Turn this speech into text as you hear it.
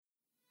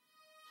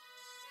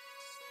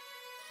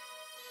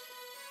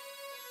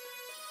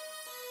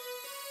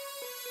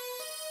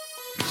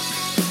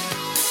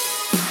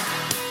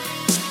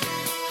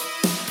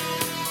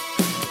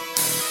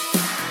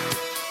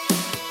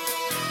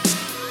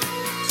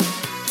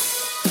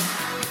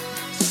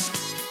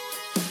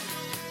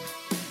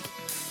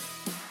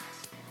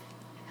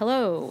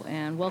Hello,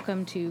 and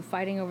welcome to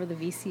Fighting Over the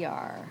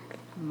VCR.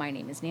 My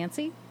name is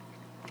Nancy.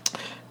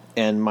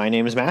 And my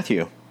name is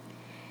Matthew.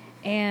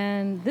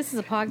 And this is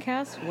a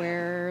podcast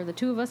where the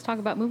two of us talk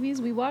about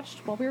movies we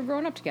watched while we were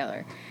growing up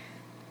together.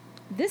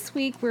 This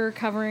week we're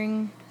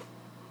covering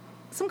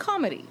some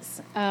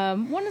comedies.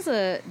 One is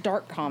a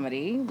dark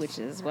comedy, which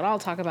is what I'll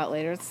talk about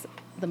later. It's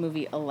the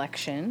movie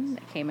Election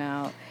that came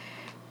out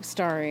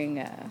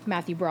starring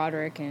Matthew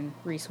Broderick and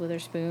Reese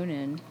Witherspoon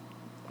and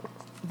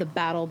the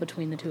battle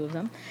between the two of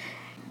them.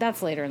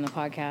 That's later in the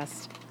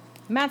podcast.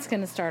 Matt's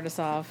going to start us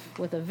off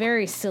with a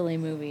very silly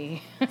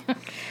movie,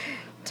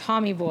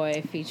 Tommy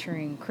Boy,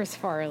 featuring Chris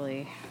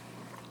Farley.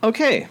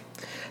 Okay,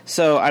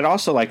 so I'd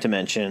also like to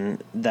mention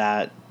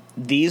that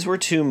these were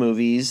two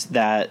movies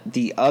that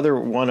the other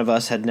one of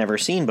us had never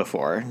seen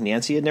before.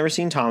 Nancy had never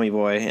seen Tommy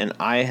Boy, and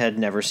I had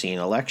never seen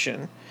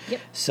Election.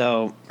 Yep.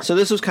 So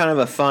this was kind of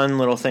a fun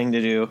little thing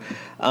to do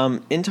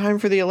in time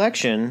for the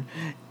election.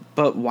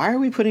 But why are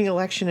we putting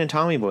Election and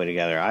Tommy Boy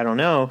together? I don't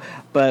know.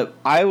 But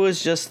I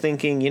was just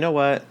thinking, you know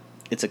what?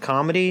 It's a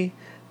comedy,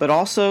 but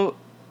also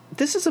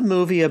this is a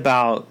movie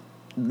about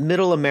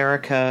middle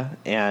America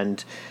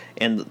and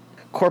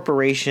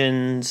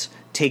corporations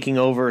taking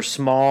over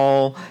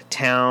small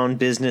town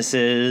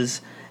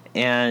businesses,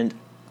 and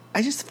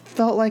I just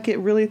felt like it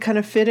really kind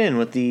of fit in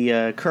with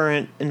the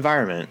current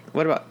environment.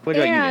 What about you,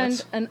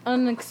 Nancy? And an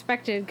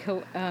unexpected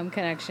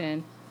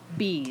connection: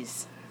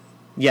 bees.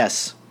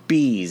 Yes.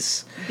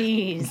 Bees. One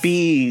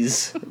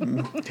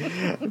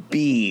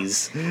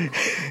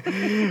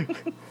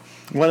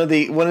of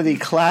the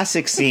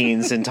classic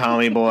scenes in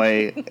Tommy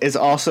Boy is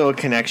also a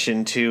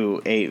connection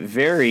to a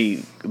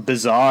very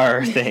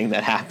bizarre thing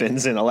that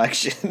happens in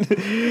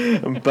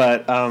Election.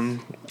 But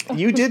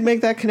you did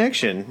make that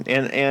connection,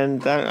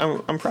 and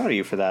I'm proud of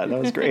you for that. That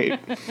was great.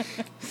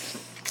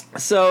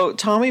 So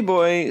Tommy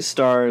Boy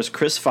stars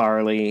Chris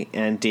Farley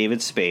and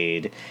David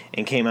Spade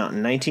and came out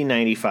in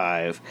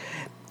 1995.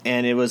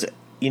 And it was,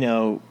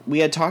 we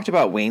had talked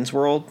about Wayne's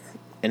World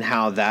and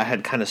how that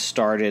had kind of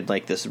started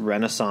like this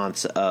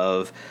renaissance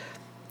of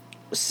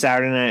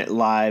Saturday Night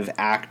Live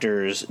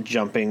actors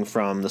jumping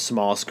from the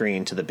small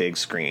screen to the big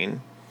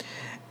screen.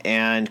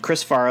 And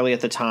Chris Farley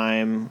at the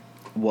time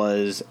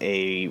was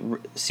a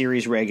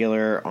series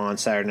regular on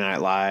Saturday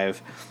Night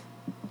Live.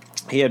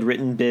 He had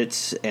written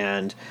bits,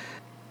 and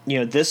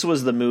this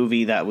was the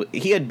movie that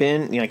he had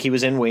been, he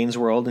was in Wayne's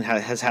World and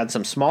has had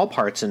some small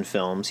parts in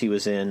films. He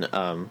was in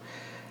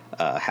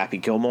Happy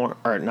Gilmore,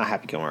 or not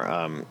Happy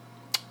Gilmore,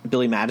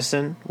 Billy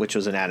Madison, which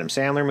was an Adam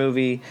Sandler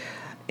movie,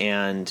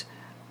 and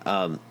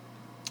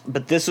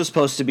but this was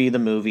supposed to be the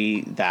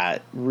movie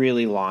that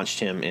really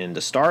launched him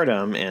into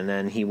stardom, and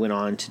then he went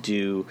on to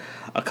do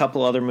a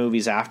couple other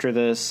movies after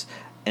this,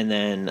 and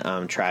then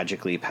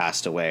tragically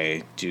passed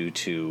away due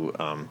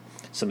to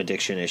some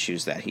addiction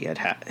issues that he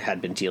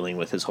had been dealing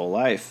with his whole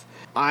life.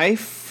 I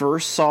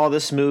first saw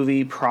this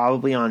movie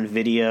probably on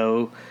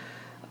video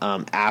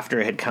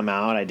after it had come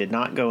out. I did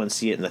not go and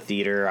see it in the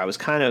theater. I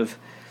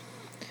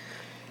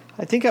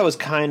think I was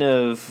kind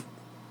of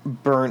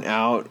burnt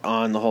out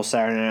on the whole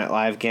Saturday Night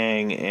Live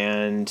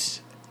gang,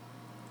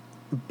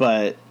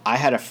 but I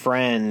had a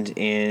friend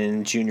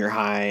in junior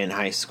high and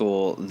high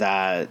school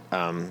that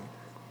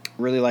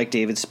really liked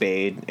David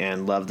Spade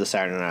and loved the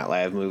Saturday Night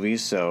Live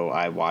movies, so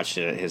I watched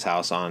it at his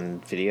house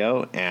on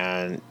video,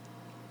 and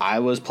I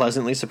was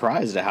pleasantly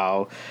surprised at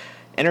how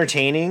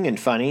entertaining and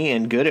funny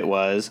and good it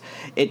was.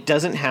 It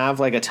doesn't have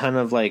like a ton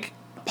of like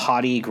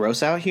potty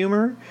gross out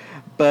humor,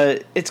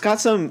 but it's got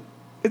some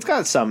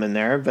in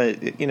there, but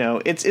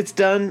it's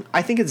done.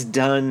 I think it's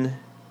done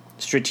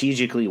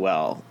strategically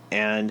well,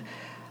 and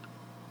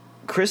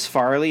Chris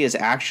Farley is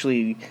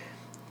actually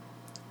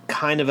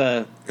kind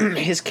of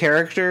his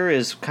character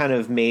is kind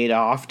of made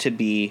off to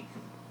be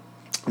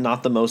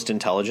not the most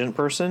intelligent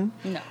person.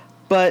 No.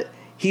 But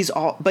he's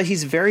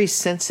very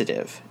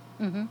sensitive.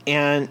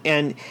 Mm-hmm.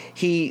 And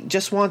he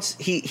just wants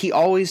he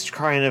always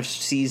kind of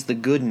sees the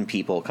good in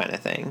people, kind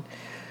of thing.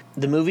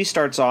 The movie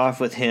starts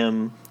off with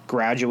him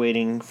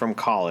graduating from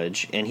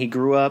college, and he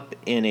grew up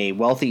in a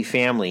wealthy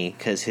family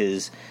because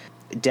his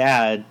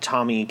dad,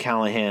 Tommy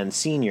Callahan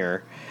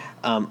Sr.,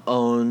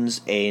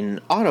 owns an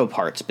auto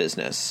parts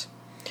business.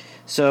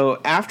 So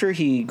after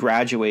he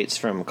graduates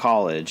from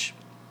college,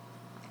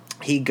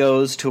 he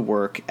goes to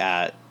work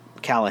at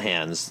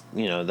Callahan's,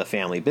 the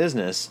family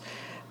business,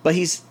 but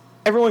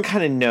everyone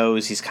kind of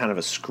knows he's kind of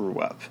a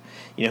screw-up.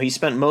 He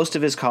spent most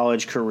of his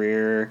college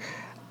career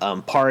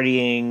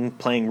partying,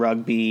 playing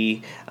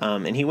rugby,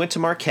 and he went to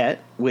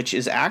Marquette, which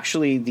is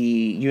actually the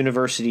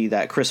university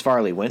that Chris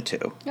Farley went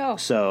to. Oh,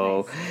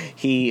 so nice.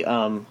 He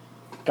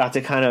got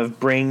to kind of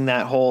bring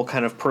that whole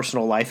kind of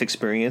personal life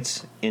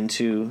experience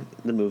into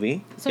the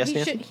movie. So yes,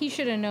 he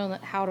should have known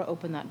how to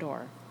open that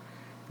door.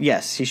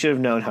 Yes, he should have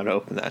known how to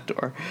open that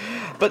door.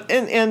 But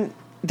and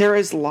there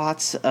is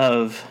lots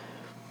of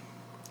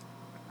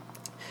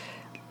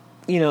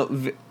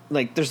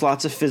like there's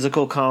lots of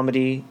physical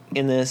comedy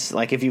in this.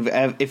 Like if you've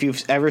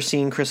ever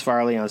seen Chris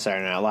Farley on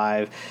Saturday Night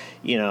Live,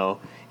 you know,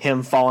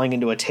 him falling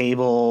into a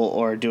table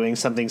or doing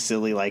something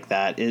silly like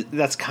that,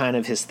 that's kind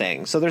of his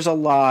thing. So there's a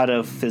lot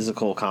of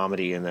physical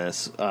comedy in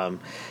this, a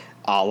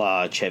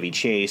la Chevy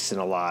Chase and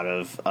a lot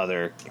of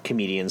other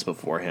comedians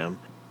before him.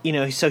 You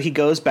know, so he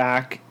goes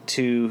back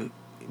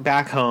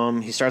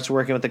home. He starts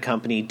working with the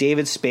company.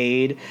 David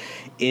Spade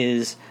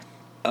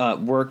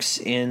works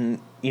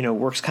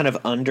kind of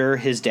under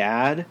his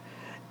dad,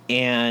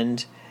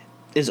 and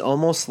is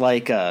almost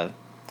like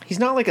he's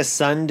not like a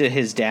son to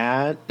his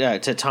dad,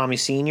 to Tommy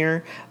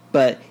Sr.,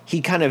 but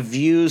he kind of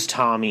views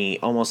Tommy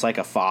almost like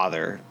a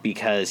father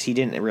because he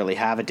didn't really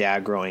have a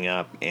dad growing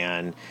up,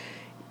 and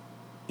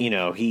you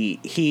know,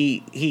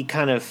 he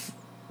kind of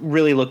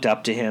really looked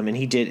up to him, and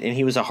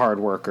he was a hard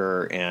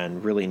worker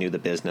and really knew the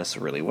business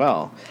really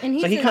well. And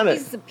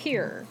he's the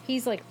peer.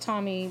 He's like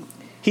Tommy.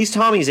 He's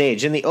Tommy's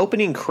age. In the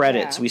opening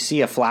credits, we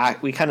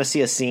kind of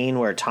see a scene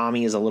where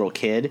Tommy is a little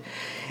kid,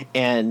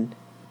 and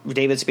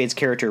David Spade's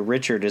character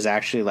Richard is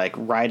actually like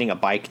riding a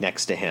bike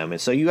next to him, and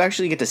so you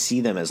actually get to see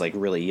them as like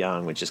really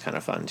young, which is kind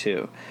of fun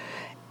too.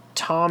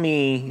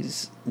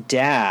 Tommy's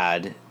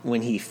dad,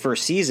 when he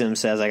first sees him,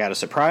 says, "I got a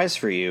surprise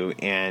for you,"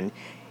 and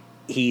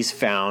he's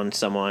found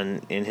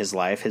someone in his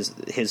life.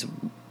 His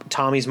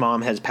Tommy's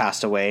mom has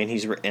passed away,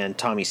 and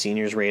Tommy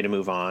Sr.'s ready to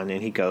move on,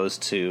 and he tells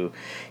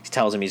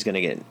him he's going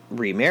to get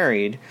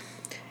remarried,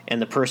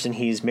 and the person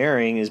he's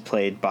marrying is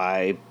played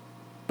by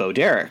Bo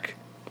Derek.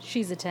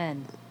 She's a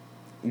 10.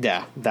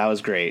 Yeah, that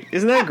was great.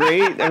 Isn't that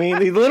great? I mean,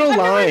 the little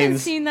lines. I haven't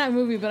seen that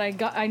movie, but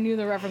I knew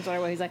the reference right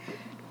away. He's like,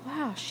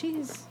 wow,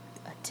 she's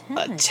a 10.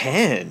 A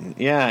 10,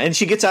 yeah. And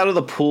she gets out of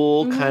the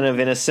pool kind of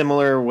in a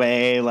similar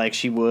way like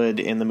she would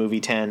in the movie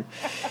 10.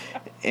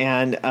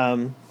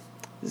 And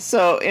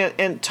so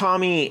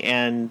Tommy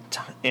and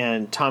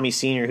Tommy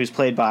Sr., who's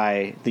played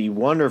by the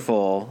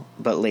wonderful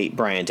but late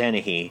Brian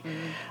Dennehy,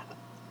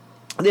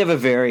 they have a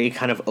very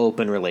kind of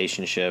open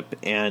relationship.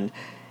 And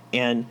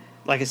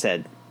like I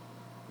said,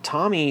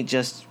 Tommy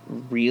just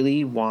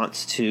really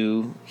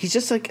he's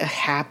just like a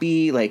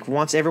happy, like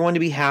wants everyone to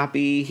be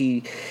happy.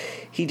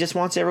 He just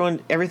wants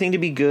everything to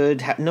be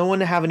good, no one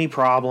to have any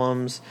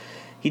problems.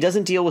 He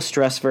doesn't deal with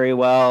stress very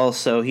well,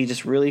 so he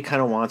just really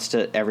kind of wants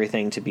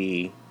everything to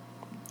be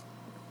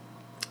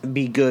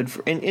good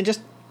and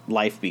just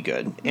life be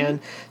good. And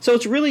so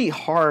it's really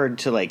hard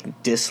to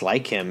like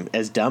dislike him,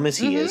 as dumb as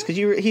he is, because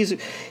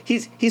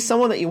he's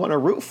someone that you want to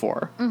root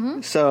for.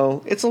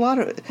 So it's a lot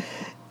of.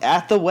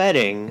 At the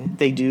wedding,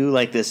 they do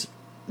like this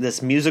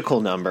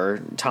musical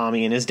number,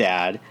 Tommy and his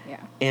dad. Yeah.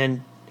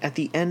 And at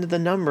the end of the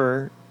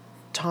number,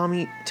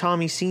 Tommy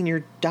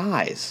Sr.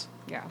 dies.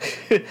 Yeah.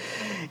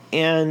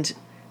 And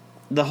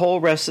the whole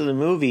rest of the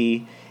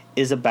movie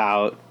is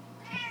about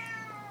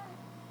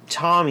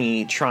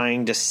Tommy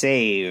trying to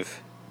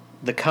save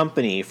the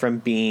company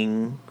from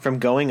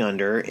going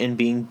under and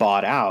being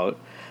bought out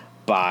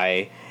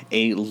by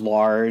a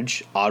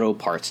large auto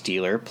parts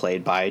dealer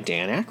played by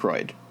Dan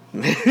Aykroyd.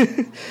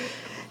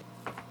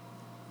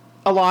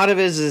 A lot of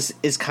it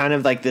is kind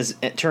of like this.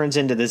 It turns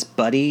into this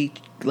buddy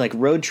like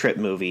road trip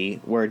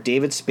movie where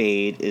David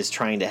Spade is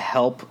trying to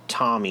help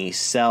Tommy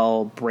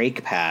sell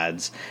brake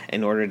pads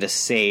in order to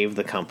save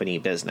the company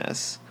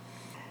business.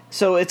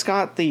 So it's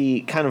got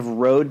the kind of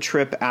road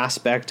trip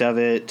aspect of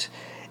it.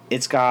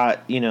 It's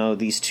got, you know,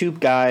 these two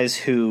guys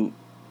who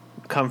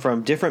come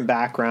from different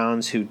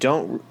backgrounds who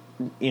don't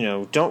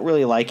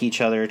really like each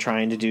other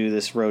trying to do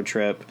this road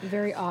trip.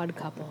 Very odd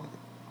couple.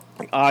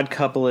 Odd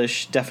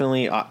couple-ish,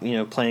 definitely,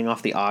 playing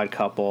off the Odd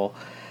Couple.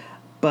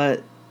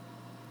 But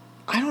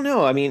I don't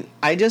know. I mean,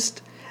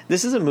 this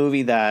is a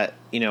movie that,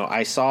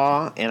 I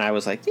saw and I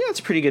was like, yeah, it's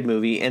a pretty good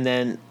movie. And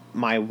then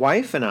my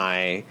wife and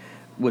I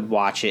would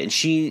watch it,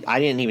 and I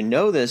didn't even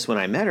know this when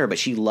I met her, but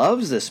she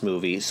loves this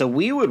movie. So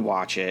we would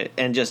watch it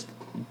and just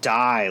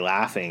die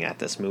laughing at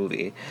this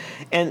movie.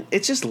 And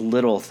it's just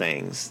little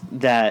things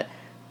that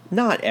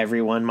not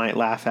everyone might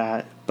laugh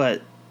at,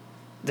 but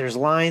there's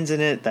lines in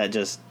it that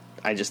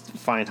I just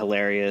find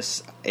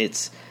hilarious.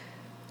 It's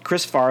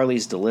Chris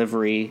Farley's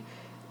delivery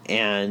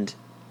and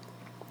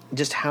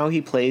just how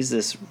he plays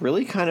this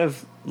really kind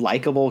of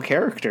likable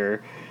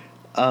character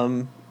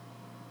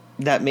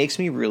that makes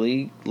me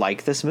really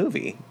like this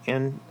movie.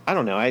 And I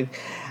don't know.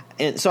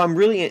 I'm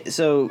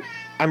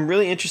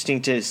really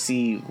interesting to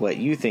see what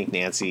you think,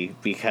 Nancy,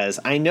 because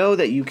I know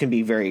that you can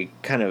be very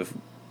kind of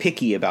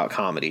picky about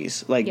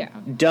comedies.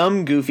 Like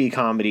dumb, goofy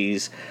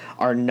comedies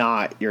are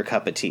not your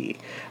cup of tea.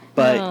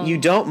 But you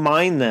don't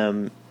mind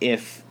them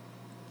if,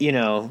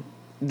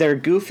 they're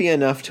goofy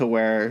enough to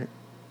where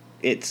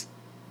there's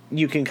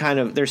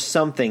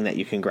something that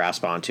you can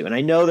grasp onto. And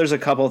I know there's a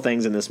couple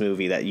things in this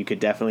movie that you could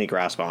definitely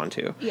grasp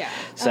onto. Yeah.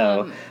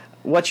 So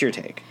what's your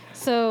take?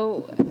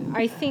 So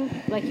I think,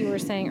 like you were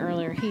saying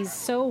earlier, he's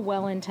so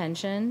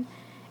well-intentioned,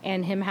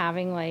 and him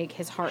having like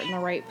his heart in the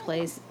right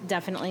place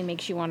definitely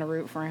makes you want to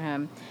root for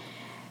him.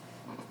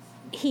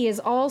 He is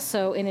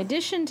also, in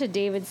addition to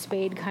David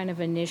Spade kind of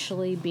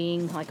initially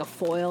being like a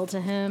foil to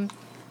him,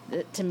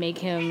 to make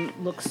him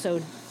look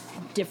so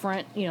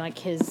different, like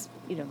his,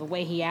 the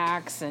way he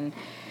acts and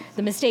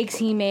the mistakes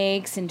he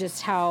makes and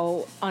just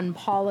how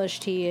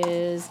unpolished he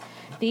is.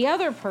 The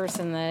other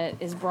person that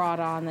is brought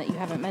on that you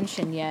haven't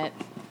mentioned yet,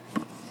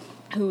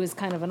 who is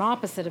kind of an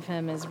opposite of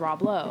him, is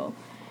Rob Lowe.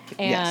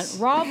 And yes.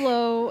 Rob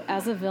Lowe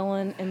as a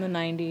villain in the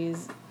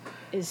 90s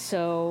is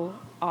so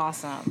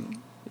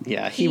awesome.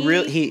 Yeah, he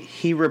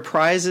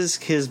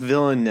reprises his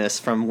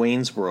villainness from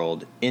Wayne's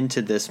World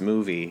into this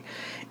movie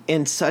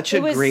in such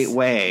a great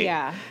way.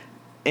 Yeah.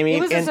 I mean,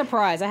 it was a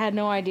surprise. I had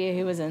no idea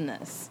he was in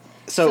this.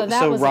 So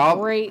that was a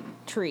great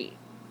treat.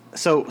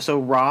 So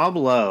Rob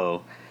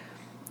Lowe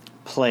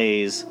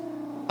plays,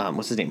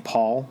 what's his name?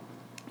 Paul?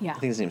 Yeah. I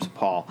think his name's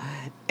Paul.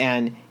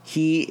 And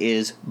he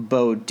is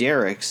Bo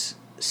Derek's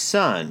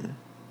son.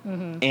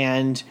 Mm-hmm.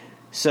 And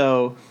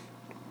so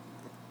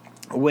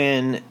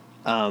when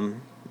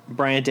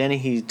Brian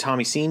Dennehy,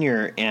 Tommy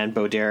Sr., and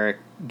Bo Derek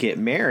get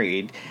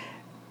married,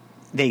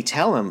 they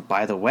tell him,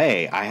 by the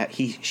way,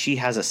 she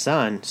has a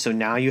son, so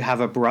now you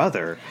have a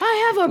brother.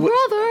 I have a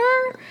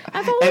brother.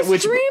 I've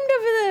always dreamed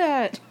of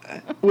that.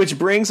 Which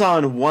brings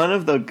on one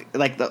of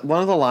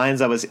the lines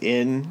that was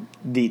in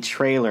the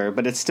trailer,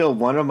 but it's still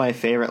one of my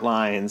favorite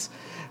lines.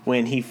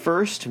 When he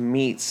first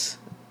meets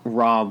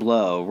Rob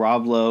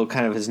Lowe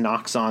kind of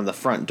knocks on the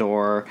front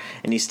door,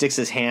 and he sticks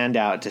his hand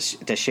out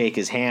to shake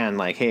his hand,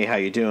 like, "Hey, how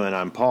you doing?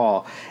 I'm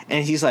Paul."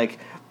 And he's like,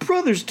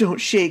 "Brothers don't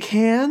shake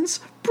hands.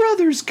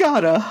 Brothers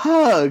gotta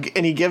hug."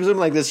 And he gives him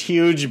like this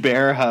huge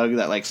bear hug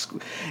that like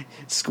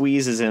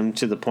squeezes him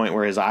to the point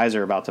where his eyes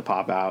are about to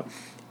pop out.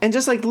 And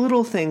just like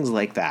little things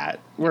like that,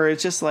 where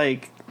it's just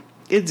like,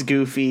 it's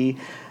goofy,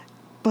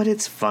 but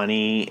it's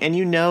funny. And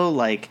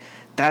like,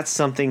 that's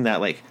something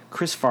that like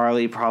Chris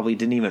Farley probably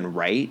didn't even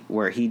write,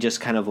 where he just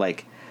kind of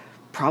like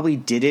probably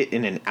did it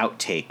in an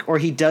outtake, or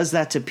he does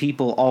that to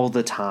people all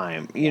the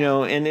time,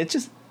 and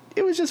it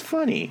was just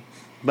funny.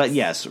 But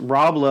yes,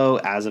 Rob Lowe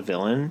as a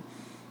villain,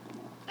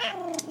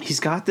 he's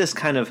got this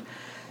kind of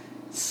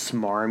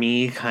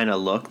smarmy kind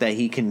of look that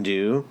he can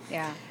do.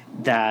 Yeah.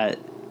 That,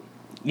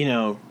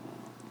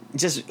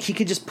 he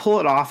could just pull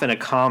it off in a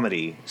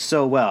comedy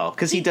so well.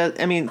 Because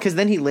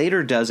then he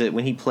later does it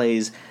when he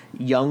plays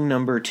young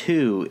number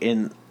 2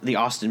 in the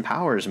Austin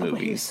Powers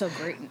movie. He was so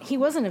great. He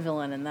wasn't a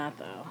villain in that,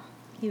 though.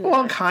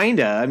 Well,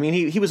 kinda. I mean,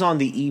 he was on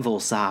the evil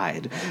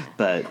side,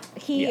 but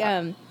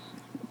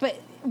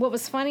but what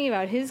was funny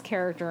about his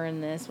character in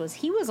this was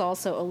he was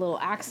also a little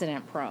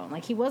accident prone.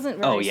 Like, he wasn't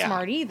very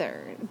smart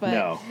either.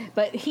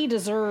 But he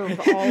deserved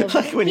all of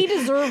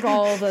deserved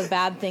all of the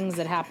bad things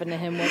that happened to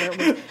him, whether it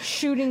was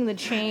shooting the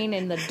chain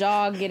and the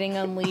dog getting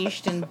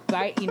unleashed and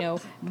attacking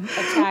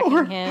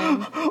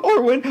him.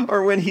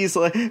 Or when he's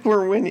like,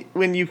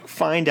 when you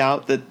find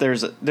out that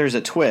there's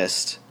a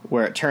twist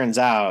where it turns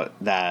out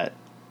that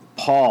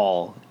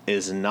Paul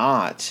is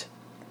not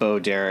Bo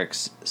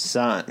Derek's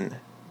son,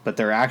 but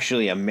they're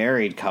actually a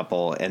married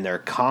couple, and they're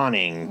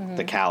conning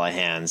the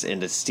Callahans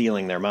into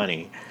stealing their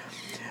money.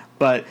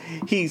 But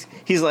he's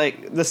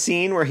like, the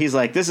scene where he's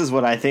like, "This is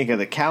what I think of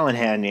the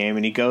Callahan name,"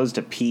 and he goes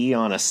to pee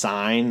on a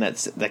sign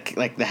that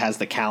has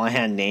the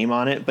Callahan name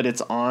on it, but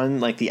it's on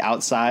like the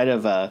outside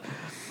of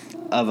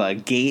a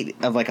gate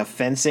of like a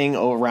fencing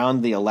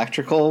around the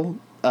electrical,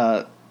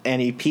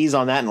 and he pees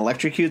on that and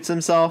electrocutes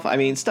himself. I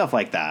mean, stuff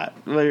like that,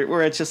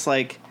 where it's just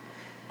like,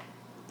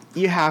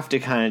 you have to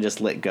kind of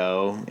just let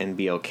go and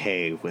be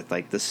okay with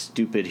like the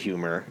stupid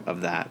humor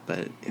of that.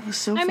 But it was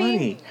so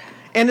funny.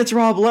 And it's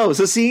Rob Lowe,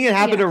 so seeing it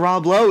happen to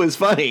Rob Lowe is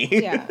funny.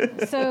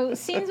 Yeah. So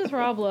scenes with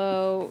Rob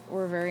Lowe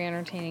were very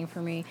entertaining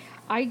for me.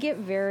 I get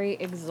very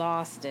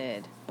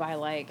exhausted by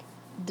like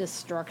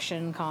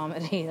destruction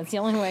comedy. That's the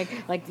only way.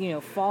 Like,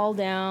 fall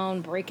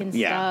down, breaking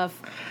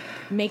stuff,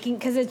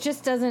 because it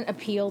just doesn't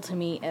appeal to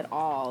me at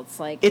all. It's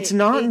like it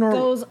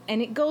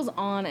goes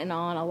on and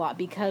on a lot,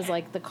 because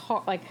like the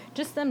car, like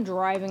just them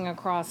driving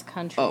across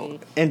country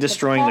and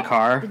destroying the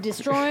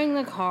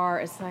car.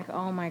 It's like,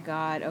 oh my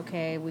god,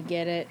 okay, we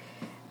get it.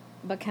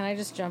 But can I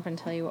just jump and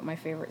tell you what my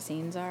favorite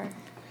scenes are?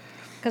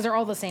 Because they're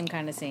all the same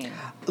kind of scene.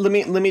 Let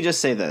me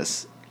just say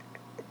this.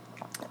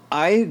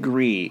 I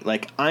agree.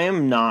 Like, I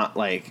am not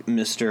like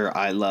Mr.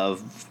 I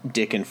love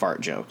dick and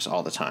fart jokes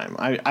all the time.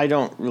 I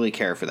don't really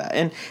care for that.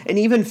 And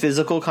even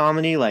physical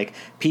comedy, like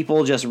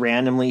people just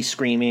randomly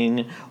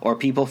screaming or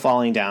people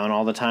falling down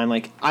all the time,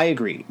 like, I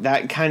agree.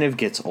 That kind of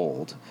gets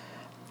old.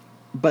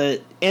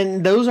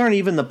 And those aren't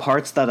even the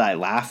parts that I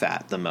laugh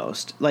at the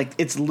most. Like,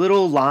 it's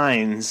little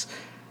lines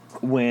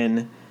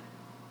when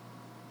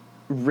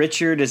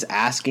Richard is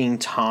asking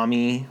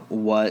Tommy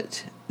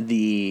what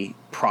the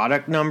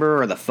product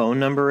number or the phone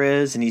number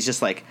is, and he's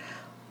just like,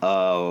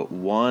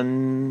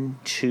 1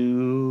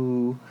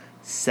 2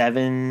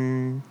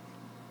 7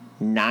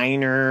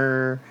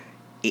 9er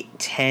 8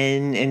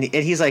 10, and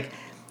he's like,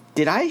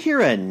 did I hear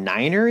a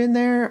 9er in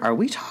there? Are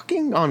we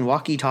talking on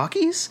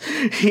walkie-talkies?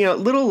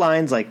 Little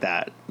lines like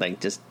that, like,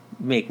 just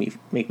make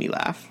me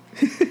laugh.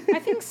 I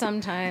think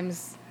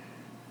sometimes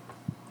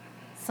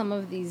some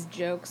of these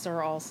jokes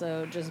are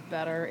also just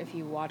better if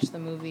you watch the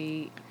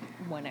movie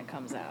when it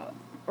comes out,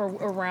 or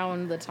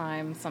around the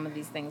time some of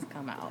these things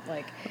come out.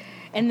 Like,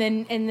 and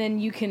then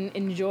you can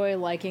enjoy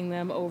liking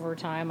them over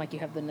time. Like, you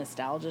have the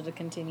nostalgia to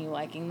continue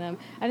liking them.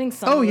 I think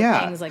some of the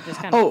things like just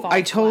kind of fall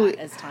flat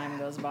as time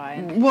goes by.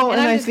 And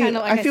I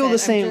feel the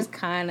same. I'm just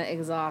kind of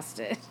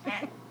exhausted.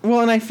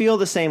 Well, and I feel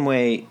the same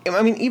way.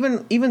 I mean,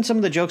 even some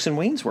of the jokes in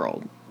Wayne's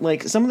World,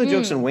 like some of the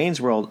jokes in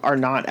Wayne's World are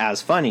not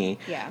as funny.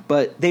 Yeah.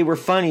 But they were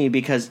funny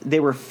because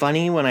they were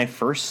funny when I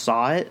first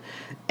saw it,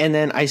 and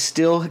then I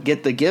still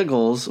get the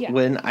giggles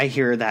when I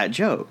hear that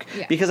joke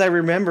because I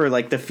remember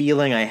like the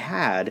feeling I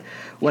had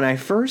when I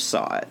first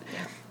saw it.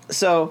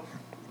 So,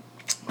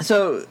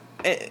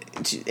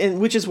 and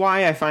which is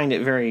why I find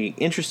it very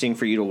interesting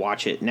for you to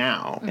watch it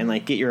now and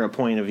like get your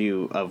point of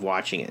view of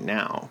watching it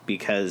now,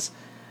 because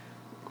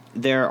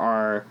there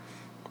are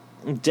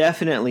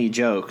definitely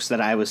jokes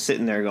that I was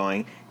sitting there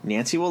going,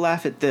 Nancy will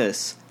laugh at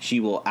this. She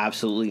will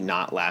absolutely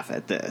not laugh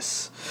at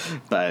this.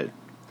 But,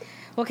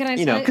 well, can I?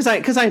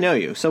 Because I know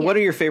you. So, what are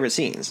your favorite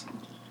scenes?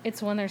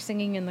 It's when they're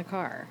singing in the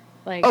car.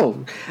 Like,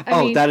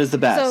 I mean, that is the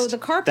best. So the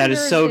Carpenters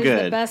that is so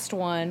good. The best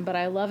one, but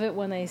I love it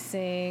when they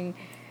sing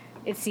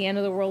 "It's the End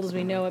of the World as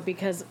We Know It"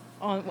 because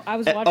I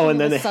was watching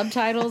the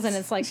subtitles and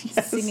it's like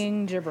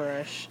singing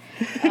gibberish.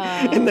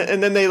 And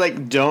then they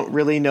like don't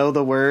really know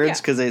the words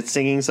because it's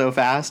singing so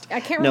fast. I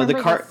can't remember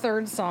the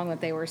third song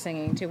that they were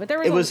singing to, but there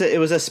was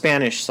it was a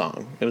Spanish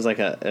song. It was like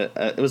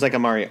a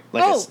Mario.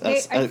 Like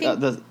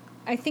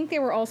I think they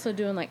were also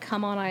doing like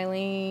 "Come On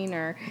Eileen"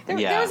 or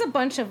there was a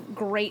bunch of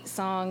great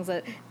songs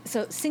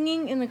so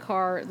singing in the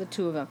car, the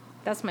two of them.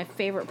 That's my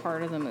favorite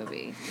part of the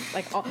movie.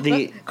 Like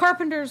the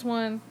Carpenters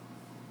one,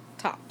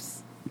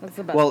 tops. That's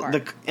the best part.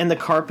 The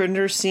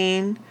Carpenter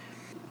scene,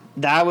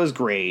 that was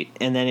great,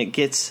 and then it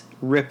gets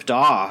ripped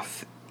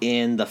off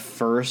in the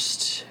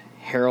first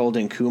Harold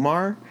and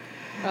Kumar,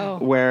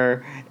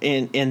 where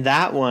in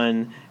that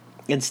one,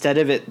 instead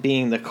of it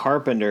being the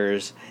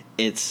Carpenters,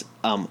 it's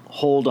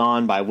 "Hold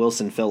On" by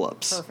Wilson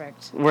Phillips.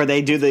 Perfect. Where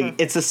they do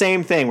it's the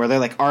same thing where they're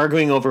like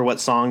arguing over what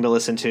song to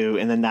listen to,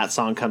 and then that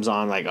song comes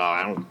on, like,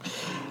 I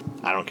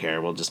don't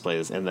care, we'll just play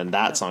this, and then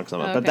that song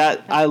comes on.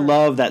 But I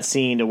love that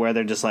scene to where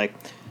they're just like,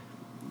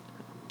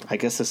 I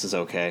guess this is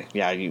okay.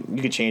 Yeah, you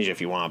could change it if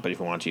you want, but if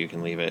you want to, you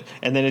can leave it.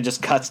 And then it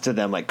just cuts to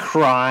them like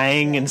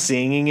crying and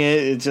singing it.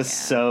 It's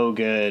just so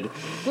good.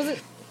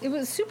 It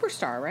was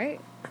Superstar, right?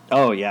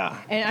 Oh yeah.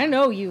 And I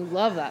know you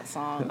love that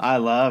song. I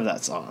love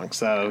that song.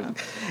 So,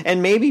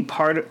 and maybe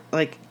part of,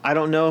 like, I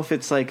don't know if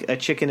it's like a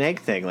chicken egg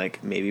thing.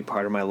 Like maybe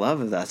part of my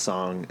love of that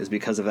song is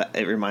because of that.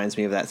 It reminds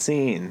me of that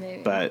scene.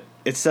 Maybe. But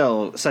it's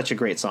still such a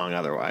great song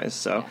otherwise.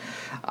 So,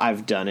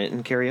 I've done it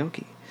in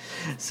karaoke.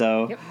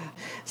 So,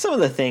 some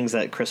of the things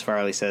that Chris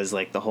Farley says,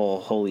 like the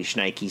whole "holy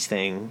shnikes"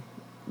 thing,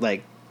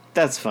 like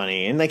that's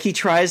funny, and like he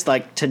tries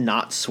like to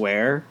not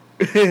swear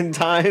in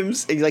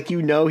times, like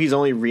he's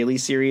only really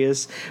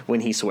serious when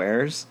he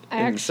swears.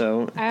 I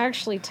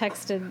actually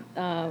texted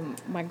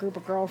my group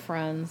of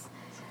girlfriends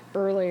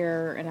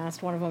earlier and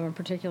asked one of them in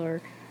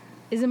particular,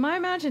 "Is it my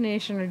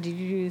imagination or did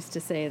you used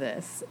to say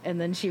this?" And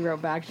then she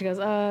wrote back. She goes,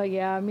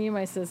 yeah, me and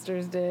my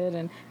sisters did,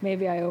 and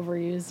maybe I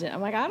overused it."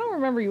 I'm like, I don't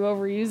remember you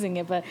overusing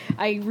it, but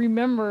I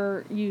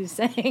remember you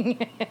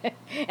saying it.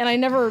 And I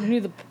never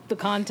knew the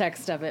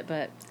context of it,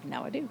 but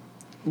now I do.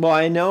 Well,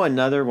 I know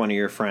another one of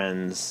your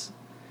friends,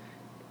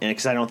 and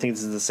because I don't think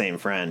this is the same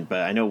friend,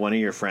 but I know one of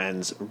your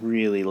friends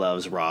really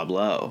loves Rob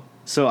Lowe.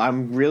 So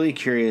I'm really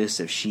curious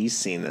if she's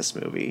seen this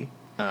movie.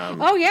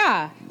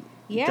 Yeah.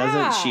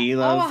 Doesn't she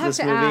love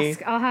this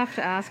movie? I'll have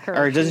to ask her.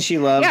 Or doesn't she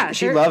love? Yeah,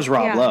 she loves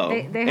Rob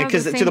Lowe.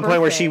 Because to the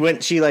point where she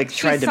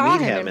tried to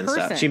meet him and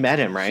stuff. She met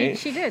him, right?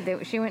 She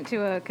did. She went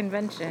to a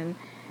convention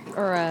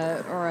or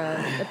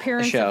a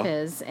appearance of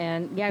his,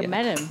 and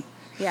met him.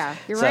 Yeah,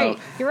 you're right.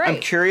 I'm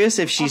curious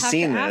if she's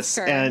seen this,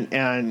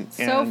 and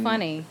so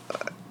funny.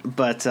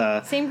 But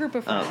same group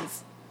of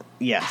friends.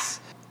 Yes.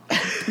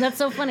 That's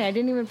so funny. I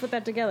didn't even put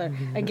that together.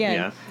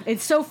 Again,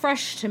 it's so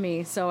fresh to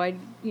me. So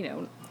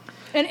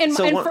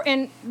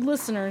And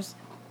listeners,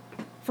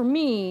 for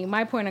me,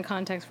 my point of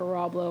context for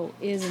Rob Lowe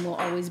is and will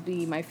always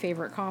be my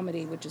favorite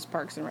comedy, which is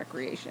Parks and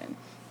Recreation.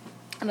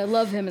 And I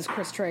love him as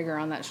Chris Traeger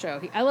on that show.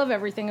 I love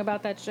everything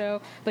about that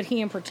show, but he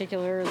in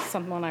particular is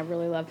someone I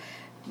really love.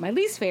 My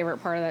least favorite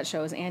part of that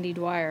show is Andy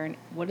Dwyer. And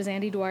what does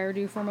Andy Dwyer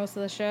do for most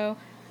of the show?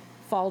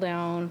 Fall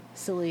down,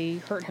 silly,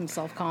 hurt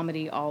himself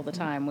comedy all the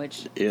time,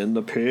 which... In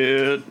the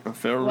pit. I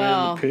fell in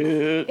the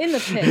pit. In the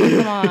pit,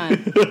 come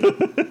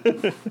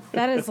on.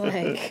 That is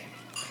like...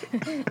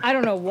 I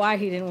don't know why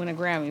he didn't win a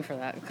Grammy for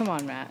that. Come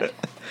on, Matt.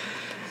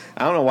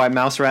 I don't know why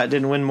Mouse Rat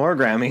didn't win more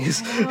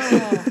Grammys.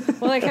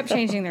 Well, they kept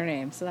changing their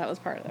name, so that was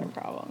part of their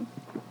problem.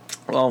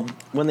 Well,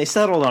 when they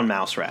settled on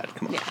Mouse Rat,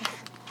 come on. Yeah.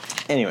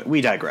 Anyway,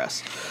 we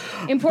digress.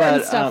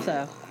 Important stuff,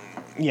 though.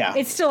 Yeah.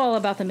 It's still all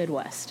about the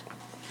Midwest.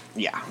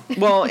 Yeah.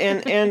 Well,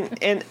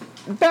 and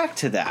back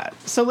to that.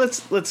 So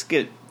let's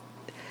get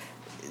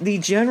the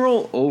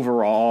general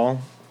overall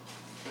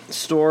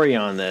story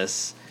on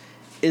this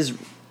is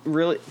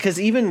really, because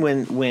even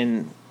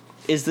when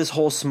is this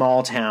whole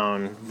small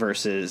town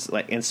versus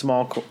like in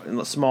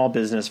small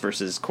business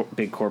versus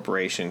big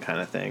corporation kind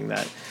of thing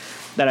that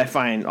I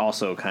find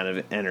also kind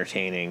of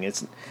entertaining.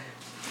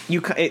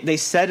 They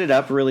set it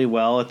up really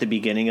well at the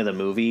beginning of the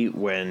movie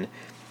when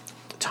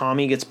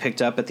Tommy gets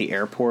picked up at the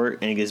airport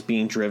and he is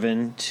being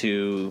driven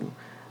to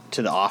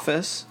the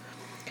office,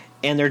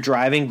 and they're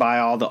driving by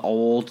all the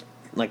old,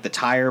 like the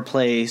tire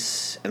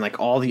place and like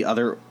all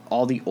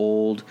the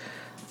old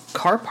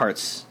car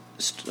parts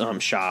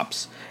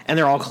shops, and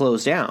they're all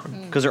closed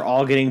down because they're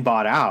all getting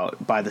bought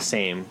out by the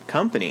same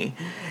company.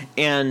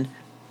 And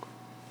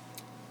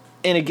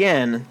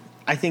again,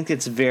 I think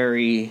it's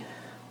very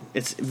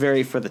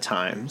for the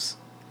times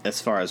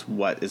as far as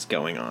what is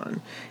going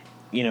on.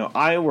 You know,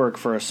 I work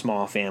for a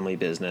small family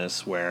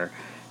business where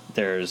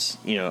there's,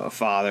 you know, a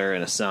father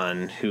and a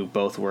son who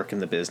both work in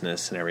the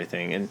business and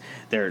everything, and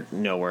they're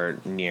nowhere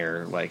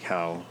near like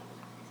how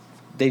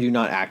they do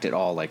not act at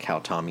all like how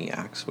Tommy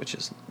acts, which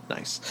is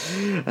nice.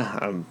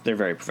 They're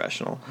very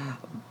professional.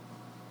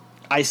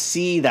 I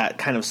see that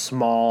kind of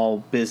small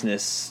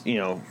business, you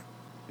know,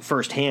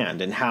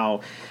 firsthand, and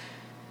how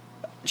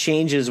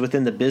changes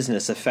within the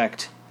business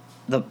affect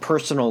the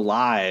personal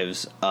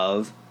lives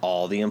of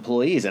all the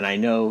employees. And I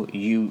know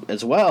you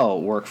as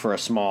well work for a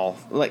small,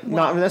 like,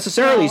 not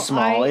necessarily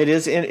small. It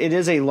is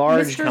a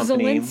large Mr.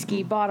 company.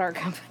 Zelensky bought our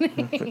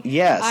company.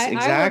 Yes,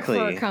 exactly.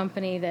 I work for a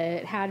company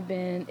that had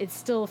been, it's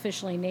still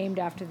officially named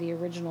after the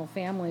original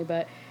family,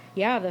 but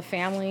yeah, the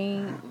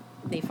family,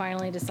 they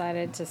finally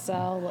decided to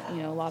sell.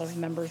 You know, a lot of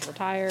members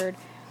retired,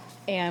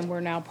 and we're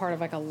now part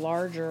of like a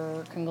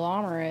larger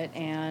conglomerate.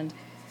 And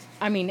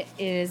I mean, it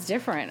is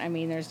different. I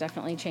mean, there's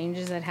definitely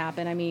changes that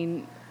happen. I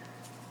mean,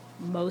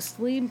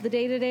 mostly the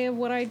day-to-day of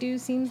what I do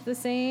seems the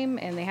same,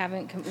 and they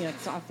haven't, you know,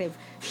 it's not like they've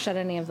shut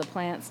any of the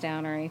plants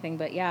down or anything,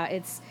 but yeah,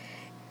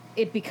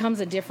 it becomes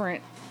a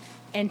different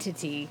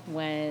entity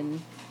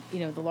when, you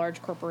know, the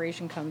large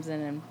corporation comes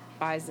in and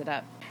buys it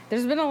up.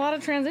 There's been a lot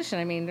of transition.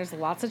 I mean, there's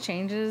lots of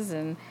changes,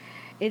 and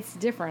it's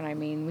different. I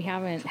mean, we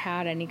haven't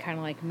had any kind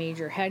of like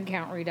major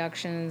headcount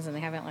reductions, and they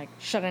haven't like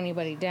shut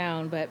anybody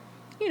down, but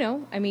you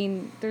know, I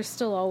mean, there's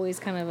still always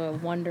kind of a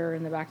wonder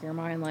in the back of your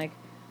mind, like,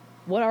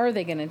 what are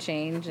they going to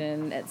change?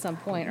 And at some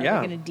point, are they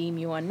going to deem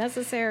you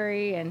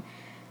unnecessary? And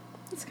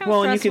it's kind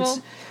of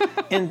stressful.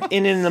 And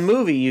in the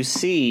movie, you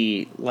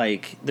see,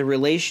 like, the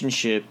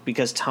relationship,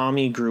 because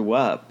Tommy grew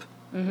up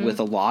with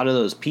a lot of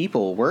those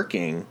people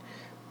working,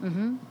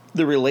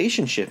 the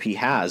relationship he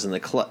has and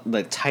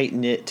the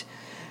tight-knit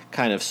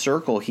kind of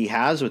circle he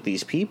has with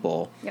these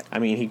people. Yep. I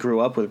mean, he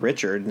grew up with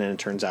Richard, and then it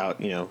turns out,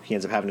 you know, he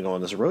ends up having to go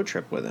on this road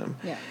trip with him.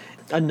 Yeah.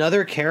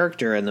 Another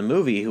character in the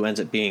movie who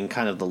ends up being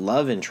kind of the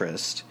love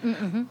interest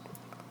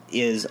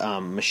is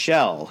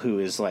Michelle, who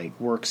is like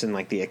works in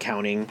like the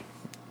accounting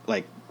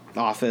like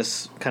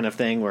office kind of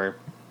thing, where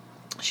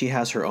she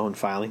has her own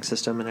filing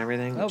system and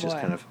everything, which is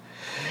kind of.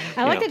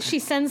 I like that she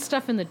sends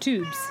stuff in the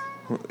tubes.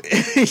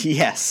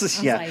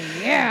 Yes, yeah. Like,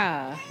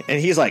 yeah. And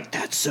he's like,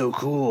 that's so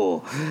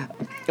cool.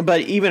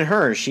 But even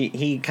her,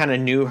 he kind of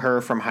knew her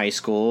from high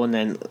school, and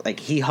then like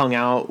he hung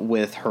out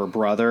with her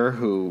brother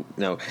who,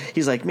 you know,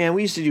 he's like, man,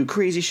 we used to do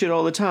crazy shit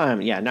all the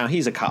time. Yeah, now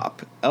he's a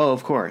cop. Oh,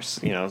 of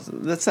course. You know,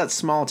 that's that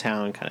small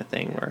town kind of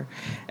thing where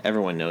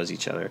everyone knows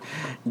each other.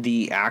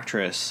 The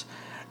actress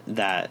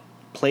that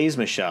plays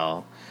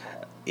Michelle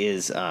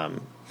is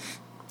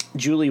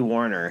Julie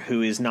Warner,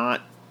 who is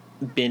not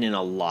been in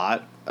a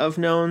lot of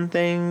known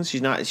things. She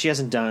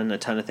hasn't done a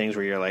ton of things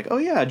where you're like, oh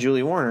yeah,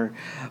 Julie Warner.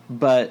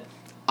 But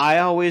I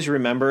always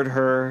remembered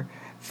her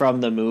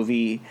from the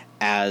movie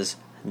as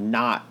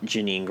not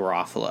Janine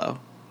Garofalo,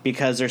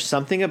 because there's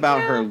something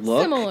about her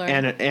look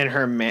and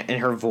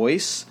her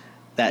voice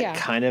that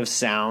kind of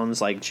sounds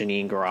like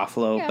Janine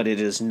Garofalo, but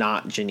it is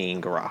not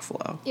Janine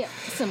Garofalo. Yeah,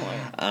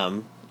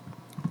 similar.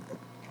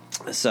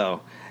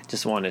 So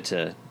just wanted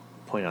to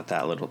point out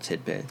that little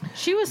tidbit.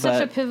 She was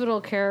such a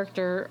pivotal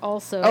character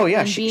also. Oh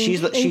yeah,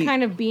 she's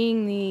kind of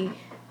being the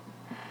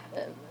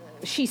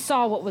she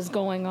saw what was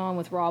going on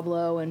with Rob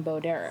Lowe and Bo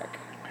Derek.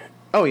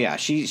 Oh yeah,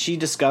 she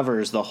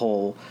discovers the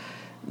whole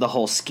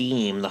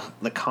scheme,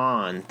 the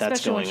con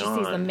that's especially going on. When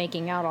she sees them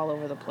making out all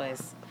over the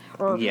place,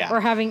 or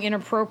having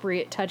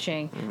inappropriate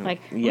touching. Like,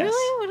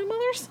 really, would a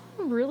mother son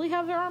really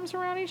have their arms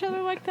around each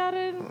other like that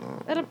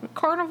at a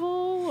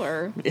carnival?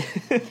 Or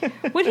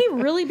would he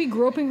really be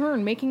groping her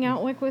and making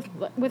out like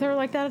with her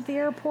like that at the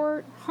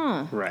airport?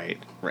 Huh? Right.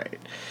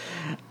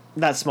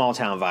 That small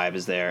town vibe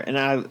is there, and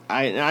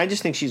I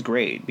just think she's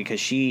great because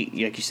she,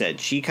 like you said,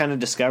 she kind of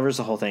discovers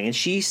the whole thing, and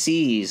she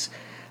sees,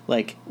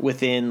 like,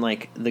 within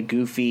like the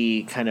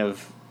goofy kind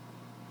of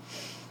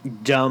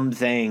dumb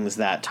things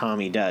that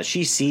Tommy does,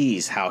 she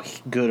sees how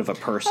good of a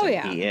person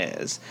he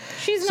is.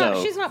 She's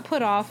not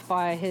put off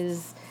by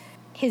his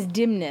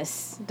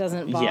dimness.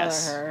 Doesn't bother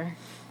her.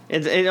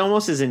 It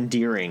almost is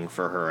endearing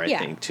for her, I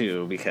think,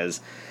 too,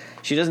 because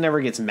she never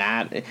gets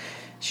mad.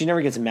 She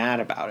never gets mad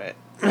about it.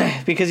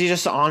 Because he's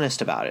just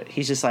honest about it.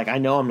 He's just like, I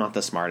know I'm not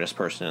the smartest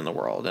person in the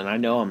world, and I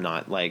know I'm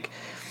not, like,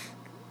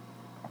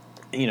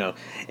 you know,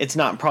 it's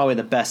not probably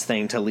the best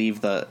thing to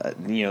leave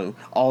the,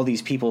 all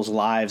these people's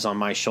lives on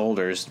my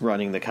shoulders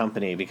running the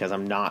company, because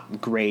I'm not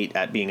great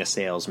at being a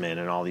salesman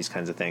and all these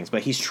kinds of things.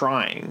 But he's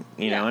trying,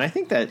 and I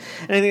think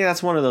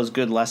that's one of those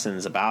good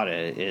lessons about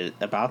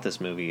about this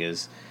movie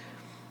is,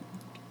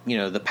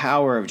 the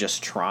power of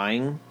just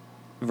trying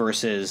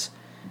versus,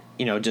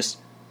 just.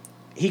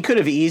 He could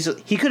have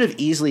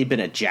easily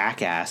been a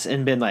jackass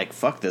and been like,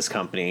 "Fuck this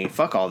company,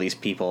 fuck all these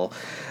people.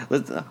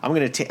 I'm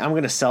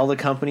gonna sell the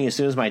company as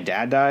soon as my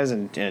dad dies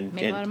and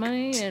make a lot of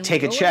money and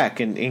take a check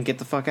and get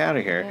the fuck out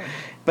of here." Yeah.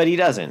 But he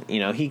doesn't.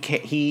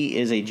 He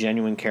is a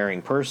genuine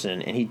caring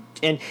person,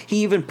 and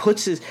he even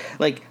puts his,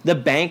 like, the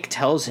bank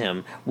tells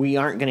him, "We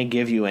aren't going to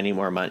give you any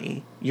more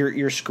money.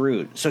 You're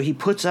screwed." So he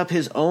puts up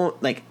his own,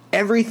 like,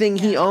 everything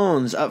he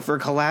owns up for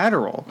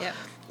collateral. Yep.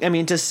 I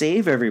mean, to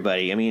save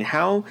everybody. I mean,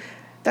 how.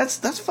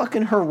 That's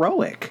fucking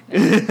heroic.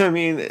 I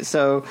mean,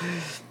 so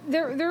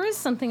there is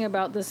something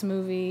about this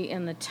movie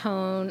and the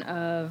tone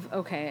of,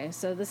 okay,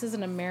 so this is a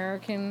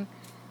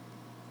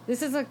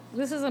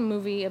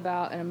movie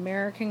about an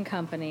American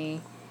company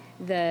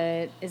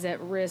that is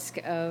at risk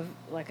of,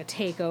 like, a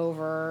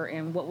takeover,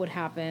 and what would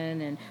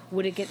happen and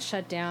would it get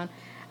shut down.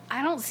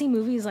 I don't see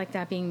movies like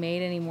that being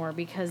made anymore,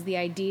 because the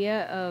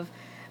idea of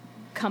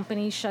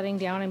companies shutting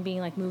down and being,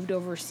 like, moved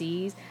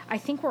overseas, I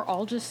think we're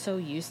all just so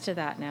used to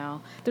that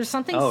now. There's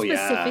something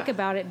specific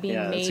about it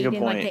being made in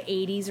like the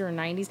 80s or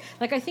 90s.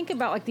 Like, I think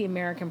about, like, the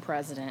American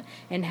president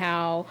and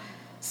how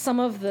some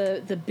of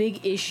the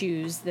big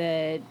issues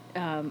that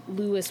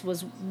Lewis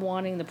was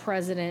wanting the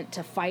president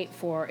to fight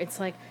for, it's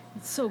like,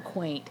 it's so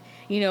quaint.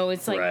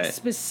 It's like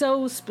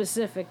so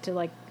specific to,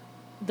 like,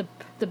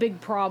 the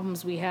big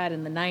problems we had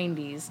in the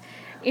 90s.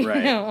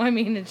 I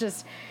mean, it's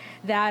just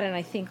that, and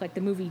I think, like,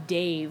 the movie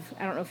Dave.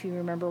 I don't know if you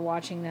remember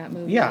watching that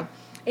movie. Yeah.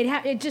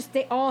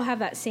 They all have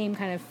that same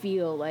kind of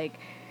feel. Like,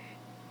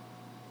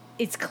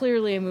 it's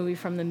clearly a movie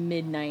from the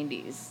mid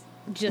 90s,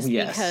 just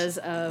because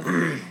of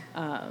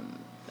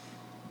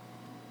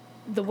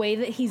the way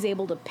that he's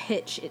able to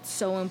pitch. It's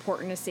so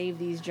important to save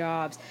these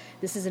jobs.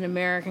 This is an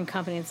American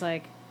company. It's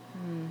like,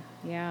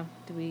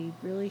 do we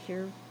really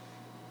hear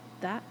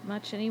that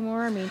much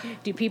anymore? I mean,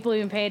 do people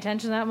even pay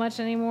attention that much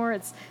anymore?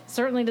 It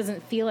certainly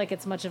doesn't feel like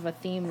it's much of a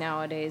theme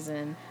nowadays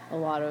in a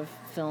lot of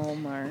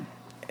film. Or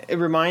it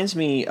reminds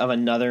me of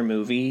another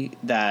movie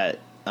that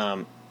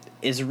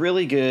is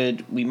really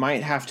good. We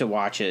might have to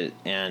watch it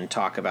and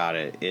talk about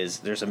it.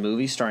 There's a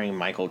movie starring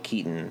Michael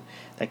Keaton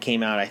that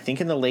came out, I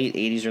think, in the late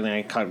 80s or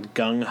 90s, called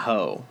Gung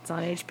Ho. It's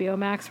on HBO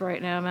Max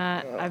right now,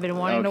 Matt. I've been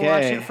wanting to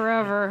watch it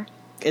forever.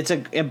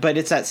 But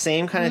it's that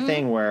same kind of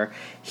thing where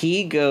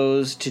he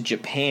goes to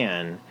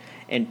Japan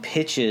and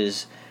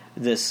pitches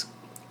this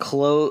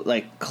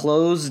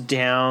closed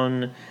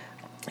down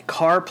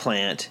car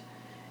plant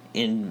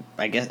in,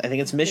 I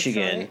think it's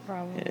Michigan, Detroit,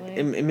 probably.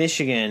 In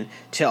Michigan,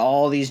 to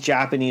all these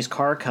Japanese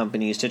car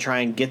companies to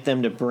try and get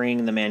them to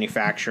bring the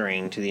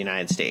manufacturing to the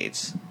United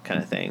States,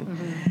 kind of thing.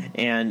 Mm-hmm.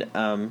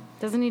 And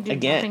doesn't he do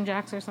jumping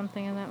jacks or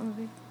something in that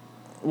movie?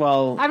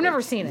 Well, I've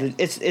never seen it.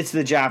 It's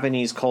the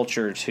Japanese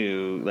culture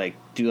to, like,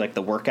 do, like,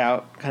 the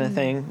workout kind of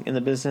thing in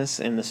the business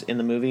in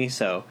the movie.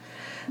 So,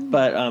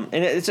 but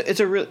and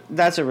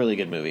that's a really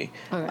good movie.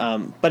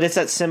 Okay. But it's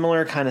that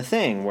similar kind of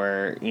thing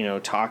where,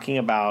 talking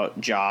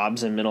about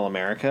jobs in Middle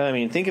America. I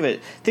mean, think of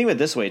it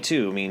this way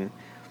too. I mean,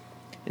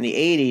 in the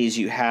 80s,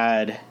 you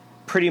had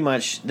pretty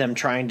much them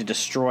trying to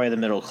destroy the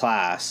middle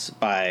class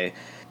by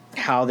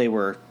how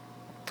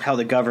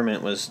the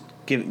government was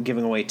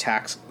giving away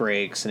tax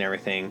breaks and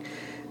everything.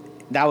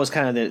 That was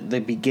kind of the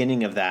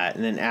beginning of that.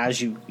 And then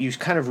as you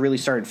kind of really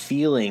started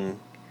feeling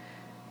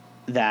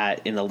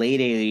that in the late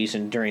 80s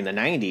and during the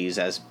 90s,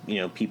 as,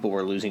 people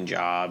were losing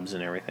jobs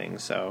and everything.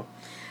 So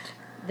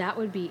that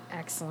would be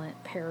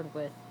excellent paired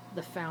with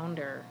The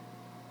Founder,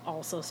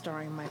 also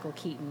starring Michael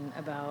Keaton,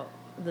 about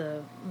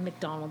the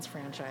McDonald's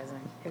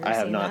franchising. I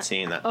have not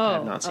seen that. I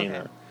have not seen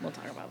that. We'll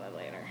talk about that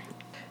later.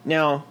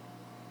 Now,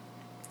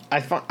 I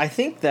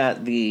think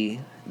that the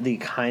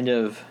kind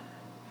of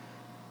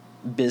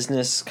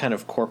business, kind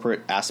of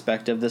corporate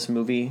aspect of this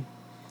movie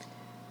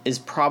is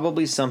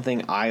probably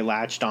something I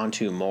latched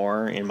onto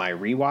more in my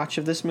rewatch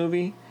of this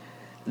movie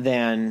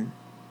than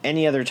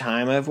any other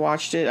time I've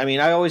watched it. I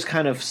mean, I always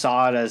kind of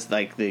saw it as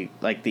like the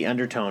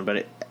undertone,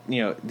 but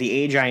the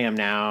age I am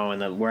now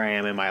and where I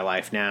am in my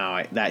life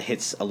now, that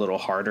hits a little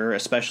harder,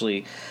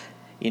 especially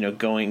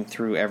going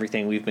through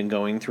everything we've been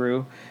going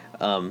through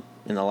in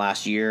the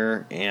last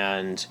year,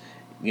 and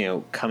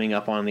coming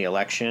up on the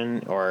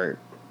election, or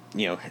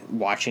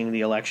watching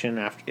the election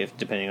after,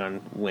 depending on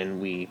when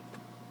we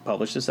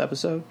publish this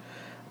episode.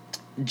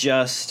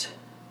 Just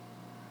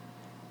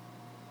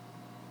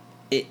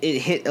it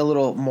hit a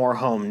little more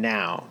home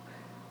now.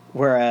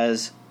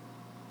 Whereas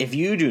if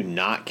you do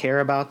not care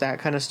about that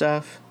kind of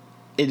stuff,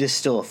 it is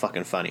still a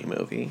fucking funny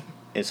movie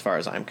as far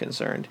as I'm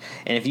concerned.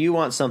 And if you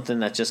want something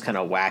that's just kind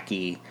of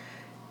wacky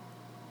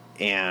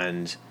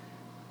and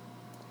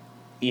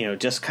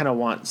just kind of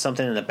want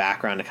something in the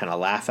background to kind of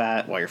laugh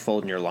at while you're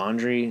folding your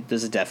laundry,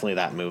 this is definitely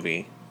that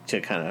movie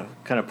to kind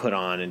of put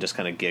on and just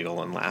kind of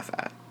giggle and laugh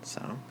at.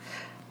 So,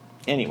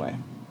 anyway,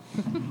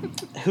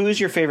 who is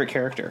your favorite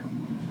character?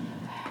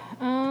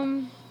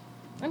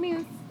 I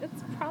mean,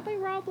 it's probably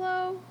Rob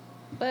Lowe,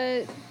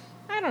 but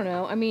I don't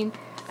know. I mean,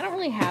 I don't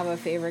really have a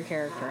favorite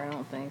character, I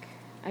don't think.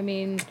 I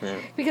mean,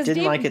 because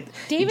didn't like it.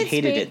 David you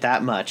hated Spade, it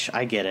that much.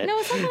 I get it. No,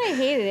 it's not that I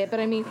hated it, but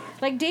I mean,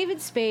 like David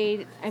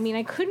Spade. I mean,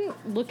 I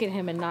couldn't look at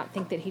him and not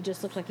think that he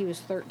just looked like he was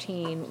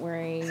 13,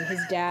 wearing his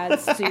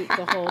dad's suit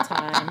the whole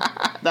time.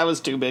 That was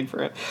too big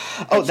for it.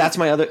 Oh, that's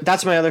my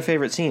other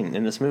favorite scene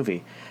in this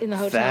movie. In the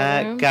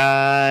hotel room. Fat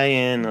guy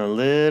in a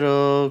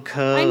little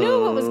coat. I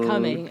knew what was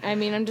coming. I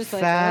mean, I'm just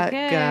like, fat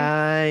okay.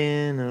 guy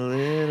in a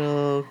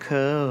little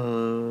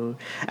coat.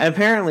 And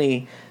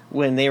apparently,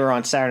 when they were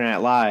on Saturday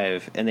Night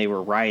Live and they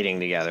were writing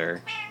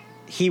together,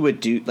 he would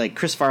do, like,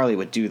 Chris Farley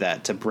would do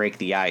that to break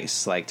the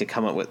ice, like, to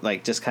come up with,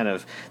 like, just kind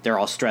of, they're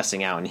all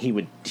stressing out, and he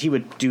would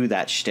do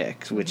that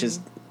shtick, which is,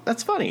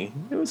 that's funny.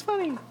 It was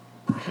funny.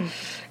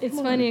 It's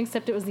funny,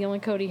 except it was the only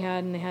code he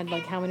had, and they had,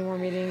 like, how many more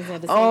meetings? They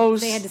had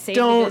to save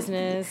the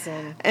business.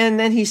 And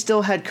then he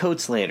still had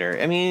coats later.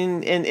 I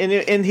mean, and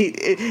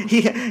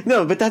he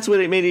no, but that's what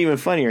it made it even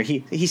funnier.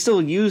 He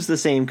still used the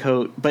same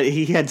coat, but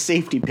he had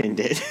safety pinned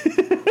it.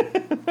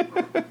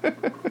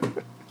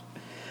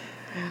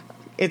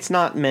 It's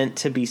not meant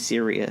to be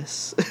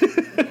serious.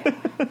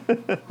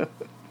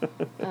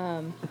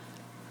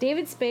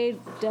 David Spade,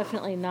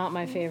 definitely not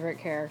my favorite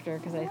character,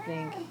 because I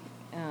think,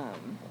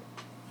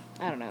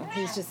 I don't know,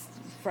 he's just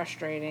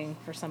frustrating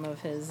for some of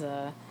his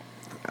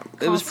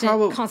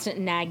constant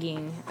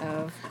nagging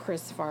of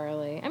Chris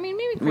Farley. I mean,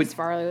 maybe Chris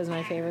Farley was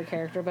my favorite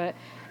character, but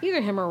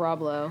either him or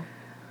Rob Lowe.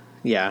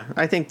 Yeah,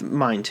 I think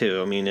mine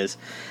too. I mean,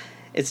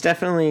 it's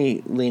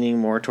definitely leaning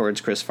more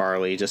towards Chris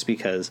Farley, just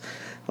because,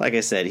 like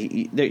I said,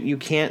 you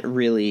can't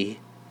really...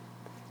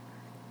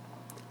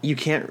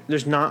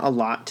 there's not a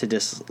lot to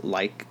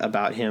dislike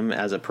about him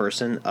as a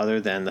person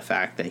other than the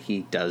fact that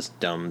he does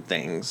dumb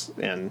things,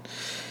 and,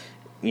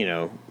 you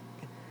know,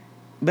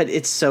 but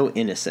it's so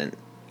innocent.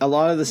 A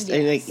lot of this,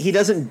 yes. like, he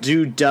doesn't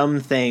do dumb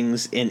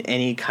things in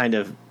any kind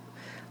of,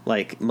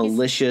 like,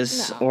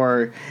 malicious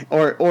or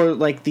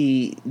like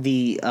the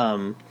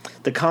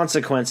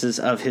consequences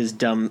of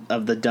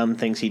the dumb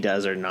things he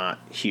does are not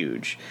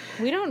huge.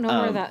 We don't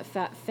know where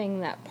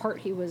that part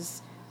he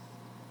was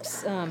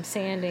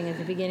sanding at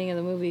the beginning of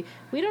the movie,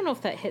 we don't know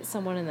if that hit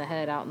someone in the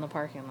head out in the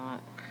parking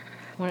lot.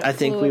 I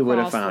think we would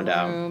have found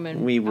out.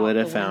 We would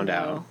have found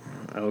out.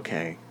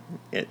 Okay.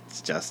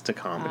 It's just a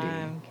comedy.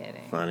 I'm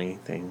kidding. Funny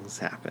things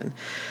happen.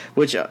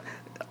 Which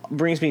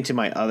brings me to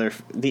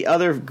the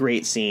other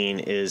great scene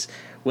is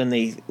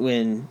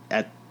when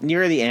at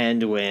near the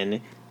end,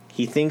 when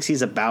he thinks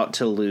he's about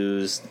to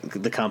lose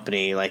the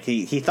company. Like,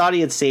 he thought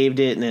he had saved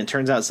it, and then it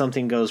turns out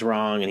something goes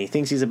wrong, and he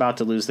thinks he's about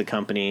to lose the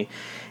company.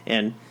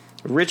 And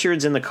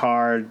Richard's in the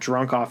car,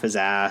 drunk off his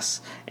ass,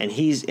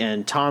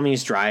 and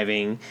Tommy's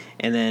driving,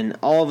 and then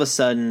all of a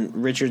sudden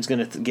Richard's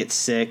going to get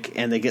sick,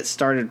 and they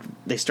start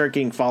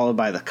getting followed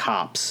by the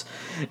cops.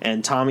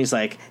 And Tommy's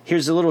like,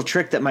 "Here's a little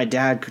trick that my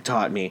dad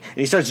taught me," and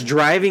he starts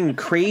driving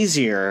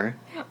crazier.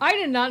 I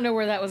did not know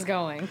where that was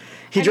going.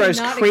 He drives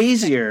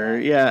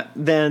crazier,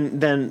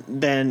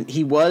 than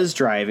he was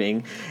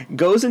driving.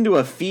 Goes into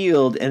a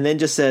field and then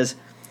just says,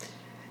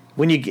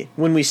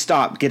 When we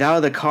stop, get out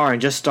of the car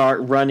and just start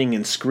running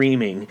and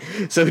screaming.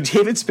 So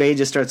David Spade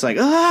just starts like,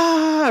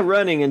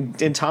 running,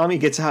 and Tommy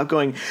gets out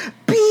going,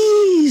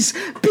 bees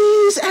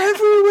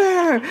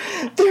everywhere,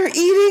 they're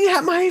eating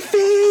at my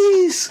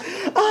face,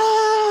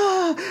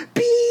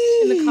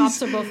 bees. And the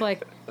cops are both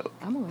like,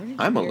 I'm allergic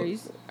to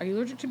bees. Are you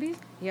allergic to bees?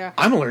 Yeah.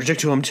 I'm allergic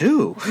to them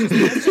too.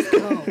 Let's just go.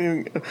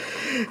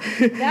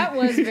 That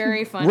was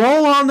very funny.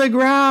 Roll on the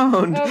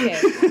ground. Okay.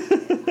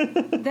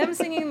 Them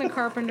singing the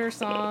Carpenter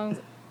songs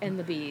and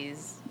the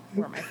bees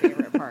were my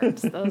favorite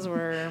parts. Those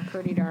were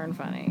pretty darn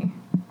funny.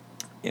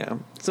 Yeah.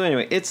 So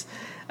anyway,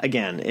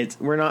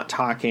 we're not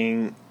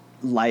talking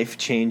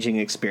life-changing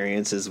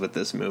experiences with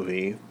this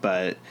movie,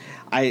 but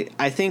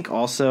I think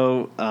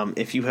also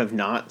if you have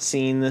not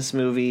seen this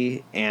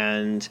movie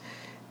and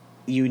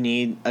you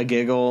need a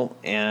giggle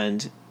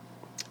and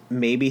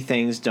maybe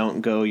things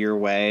don't go your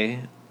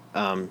way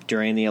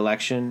during the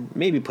election,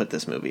 maybe put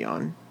this movie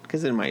on.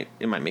 Because it might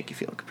make you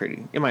feel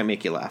it might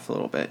make you laugh a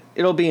little bit.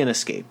 It'll be an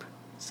escape.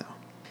 So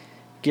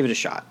give it a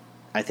shot.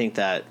 I think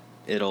that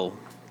it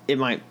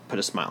might put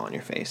a smile on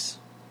your face.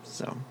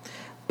 So,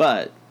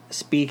 but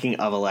speaking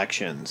of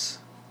elections,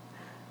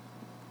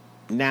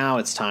 now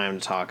it's time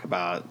to talk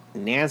about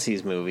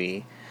Nancy's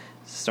movie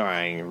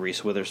starring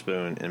Reese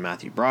Witherspoon and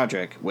Matthew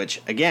Broderick,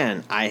 which,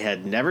 again, I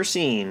had never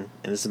seen,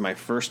 and this is my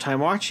first time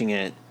watching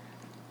it,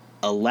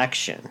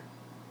 Election.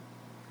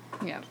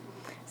 Yeah.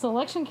 So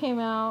Election came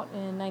out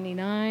in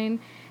 1999.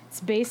 It's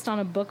based on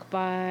a book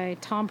by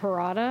Tom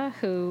Perrotta,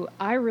 who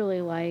I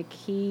really like.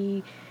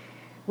 He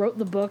wrote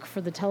the book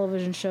for the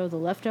television show The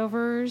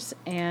Leftovers,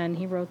 and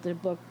he wrote the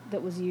book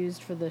that was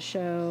used for the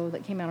show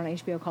that came out on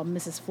HBO called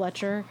Mrs.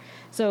 Fletcher.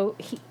 So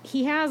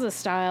he has a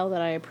style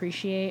that I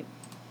appreciate.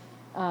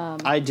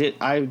 I did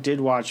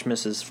watch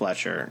Mrs.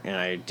 Fletcher, and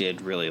I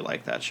did really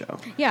like that show.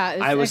 Yeah,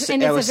 I was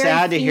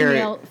sad to hear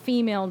it.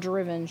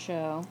 Female-driven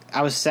show.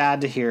 I was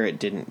sad to hear it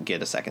didn't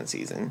get a second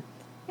season.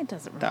 It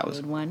doesn't really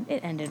need one.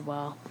 It ended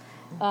well.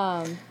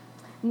 And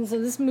so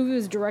this movie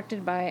was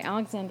directed by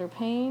Alexander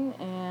Payne,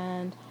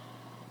 and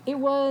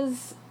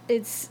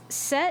it's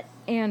set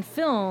and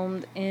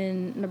filmed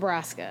in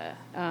Nebraska.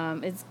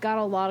 It's got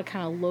a lot of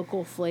kind of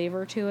local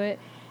flavor to it.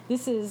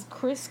 This is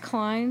Chris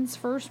Klein's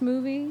first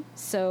movie,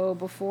 so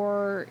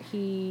before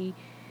he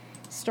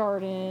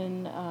starred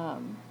in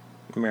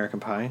American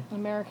Pie,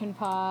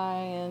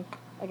 and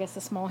I guess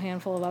a small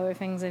handful of other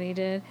things that he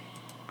did.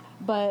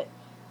 But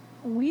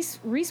Reese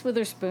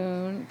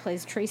Witherspoon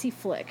plays Tracy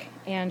Flick,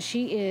 and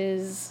she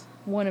is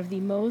one of the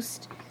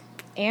most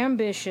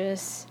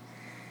ambitious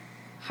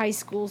high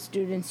school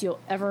students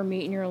you'll ever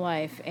meet in your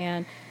life.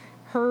 And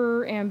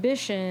her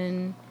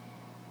ambition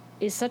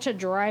is such a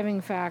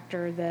driving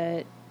factor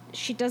that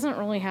she doesn't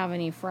really have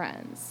any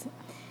friends.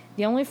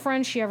 The only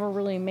friend she ever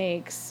really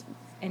makes,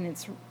 and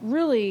it's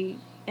really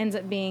ends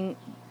up being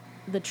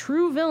the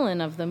true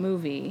villain of the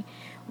movie,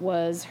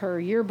 was her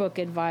yearbook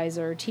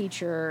advisor,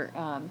 teacher,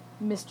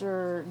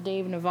 Mr.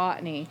 Dave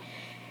Novotny.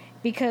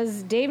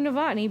 Because Dave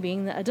Novotny,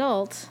 being the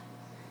adult,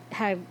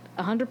 had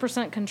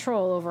 100%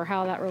 control over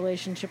how that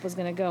relationship was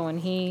going to go, and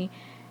he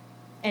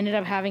ended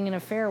up having an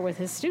affair with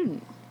his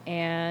student.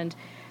 And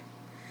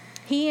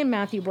he and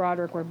Matthew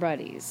Broderick were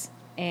buddies.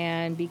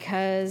 And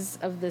because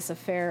of this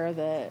affair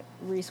that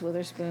Reese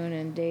Witherspoon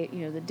and Dave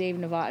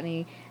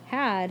Novotny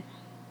had,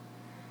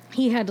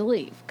 he had to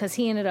leave because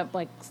he ended up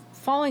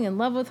falling in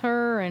love with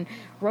her and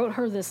wrote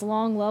her this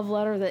long love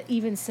letter that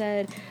even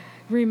said,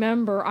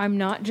 "Remember, I'm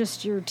not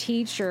just your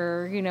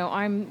teacher.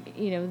 I'm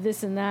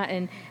this and that."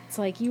 And it's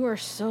like, you are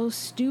so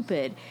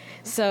stupid.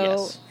 So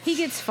yes. He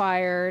gets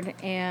fired,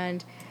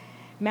 and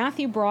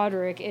Matthew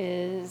Broderick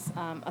is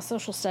a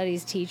social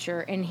studies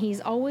teacher, and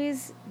he's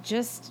always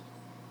just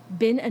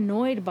been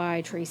annoyed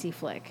by Tracy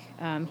Flick.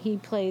 He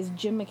plays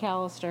Jim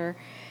McAllister,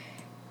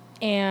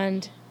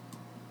 and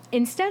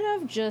instead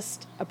of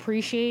just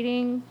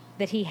appreciating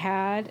that he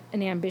had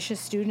an ambitious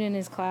student in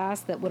his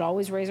class that would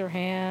always raise her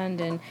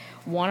hand and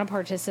want to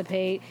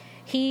participate,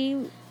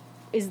 he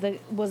was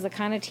the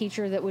kind of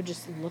teacher that would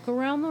just look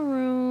around the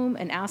room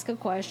and ask a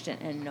question,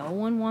 and no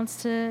one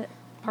wants to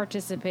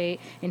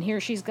participate. And here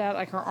she's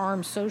got her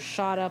arms so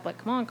shot up,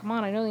 come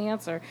on, I know the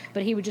answer.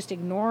 But he would just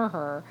ignore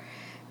her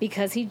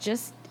because he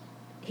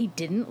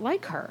didn't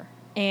like her.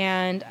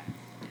 And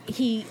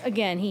he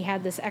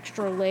had this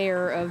extra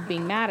layer of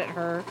being mad at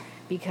her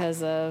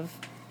because of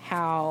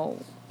how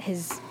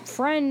his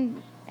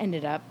friend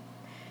ended up.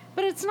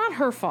 But it's not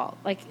her fault.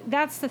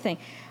 That's the thing.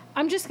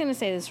 I'm just going to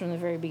say this from the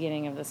very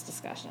beginning of this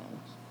discussion.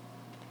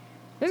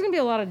 There's going to be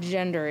a lot of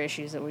gender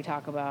issues that we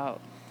talk about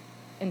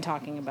in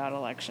talking about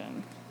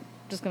election.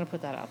 Just going to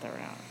put that out there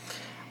now.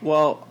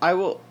 Well, I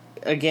will,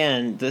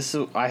 again,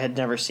 I had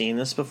never seen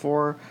this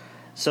before.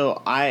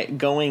 So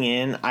going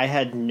in, I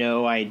had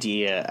no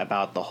idea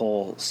about the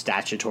whole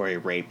statutory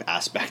rape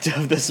aspect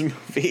of this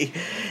movie.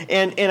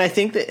 And I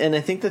think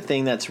the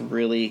thing that's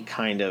really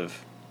kind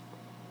of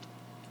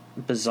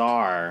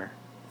bizarre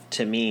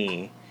to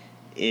me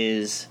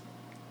is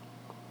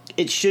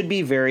it should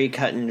be very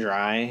cut and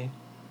dry,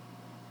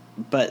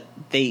 but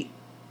this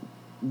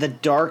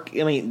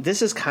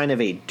is kind of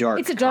a dark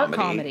comedy. It's a dark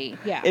comedy,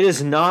 yeah. It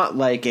is not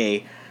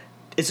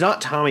it's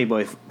not Tommy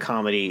Boy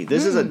comedy.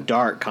 This is a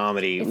dark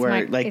comedy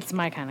it's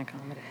my kind of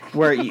comedy.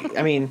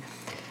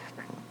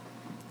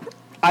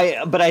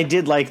 But I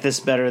did like this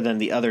better than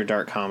the other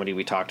dark comedy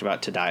we talked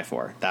about, To Die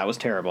For. That was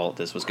terrible.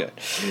 This was good.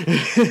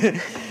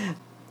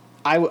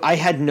 I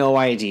had no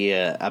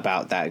idea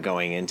about that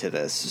going into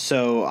this.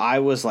 So I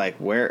was like,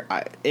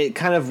 it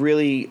kind of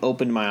really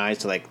opened my eyes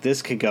to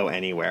this could go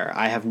anywhere.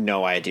 I have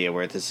no idea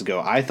where this is go.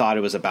 I thought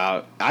it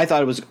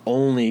was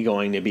only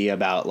going to be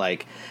about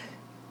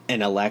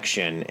an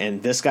election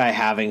and this guy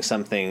having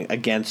something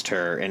against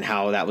her and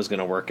how that was going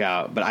to work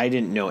out. But I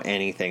didn't know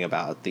anything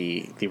about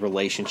the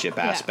relationship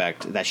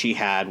aspect that she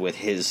had with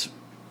his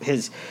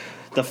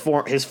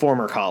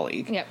former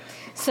colleague. Yep.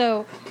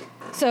 So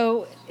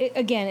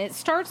it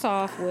starts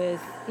off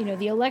with,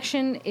 the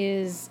election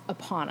is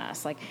upon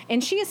us.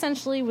 And she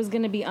essentially was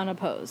going to be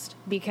unopposed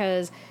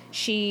because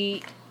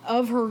she,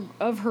 of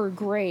her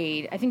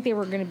grade, I think they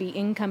were going to be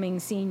incoming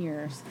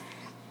seniors.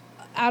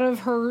 Out of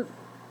her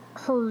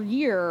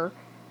year,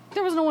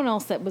 there was no one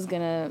else that was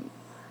going to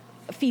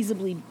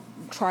feasibly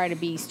try to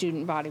be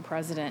student body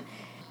president.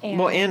 And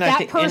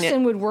that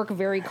person would work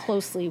very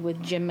closely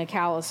with Jim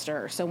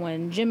McAllister. So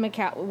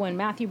when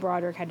Matthew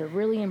Broderick had to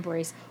really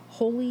embrace,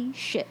 holy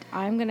shit,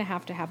 I'm going to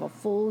have a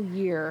full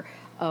year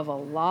of a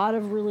lot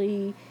of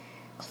really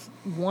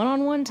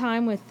one-on-one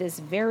time with this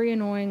very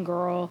annoying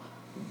girl.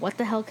 What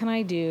the hell can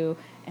I do?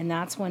 And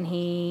that's when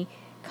he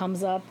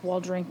comes up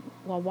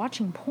while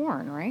watching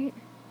porn, right?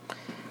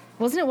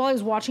 Wasn't it while he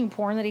was watching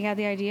porn that he had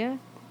the idea?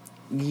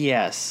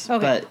 Yes.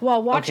 Okay.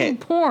 While watching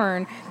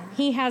porn,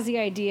 he has the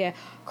idea,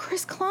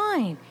 Chris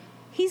Klein,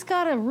 he's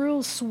got a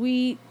real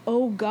sweet,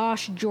 oh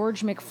gosh,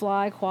 George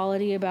McFly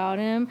quality about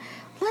him.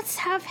 Let's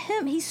have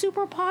him. He's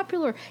super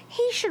popular.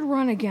 He should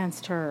run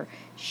against her.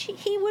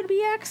 He would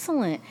be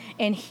excellent.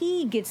 And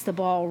he gets the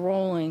ball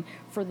rolling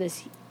for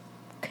this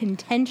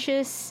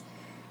contentious,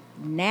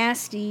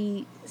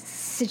 nasty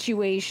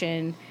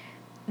situation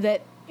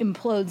that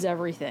implodes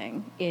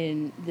everything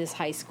in this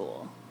high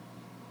school.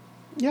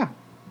 Yeah.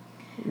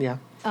 Yeah.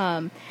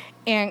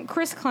 And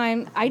Chris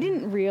Klein, I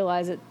didn't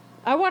realize it.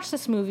 I watched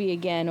this movie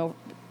again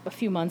a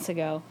few months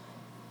ago,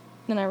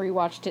 and I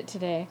rewatched it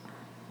today.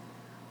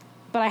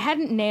 But I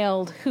hadn't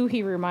nailed who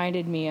he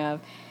reminded me of.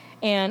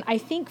 And I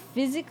think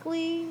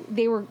physically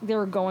they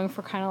were going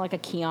for kind of like a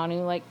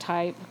Keanu-like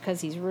type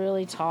because he's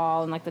really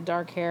tall and like the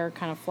dark hair,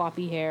 kind of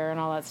floppy hair and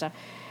all that stuff.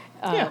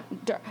 Yeah.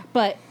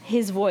 But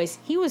his voice,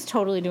 he was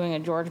totally doing a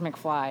George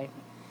McFly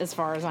as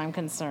far as I'm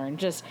concerned.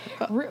 Just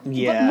but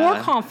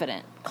more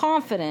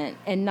confident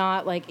and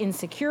not like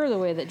insecure the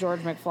way that George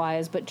McFly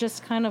is, but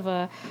just kind of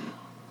a,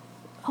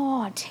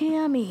 oh,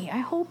 Tammy, I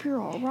hope you're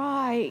all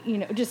right. You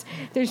know, just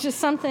there's just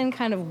something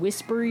kind of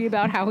whispery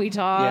about how he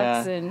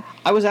talks. Yeah. And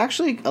I was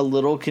actually a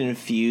little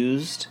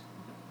confused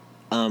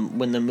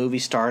when the movie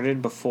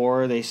started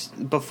before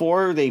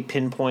they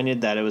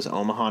pinpointed that it was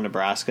Omaha,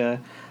 Nebraska.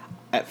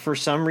 For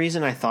some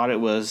reason, I thought it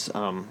was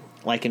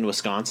like in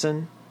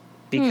Wisconsin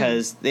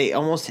because they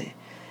almost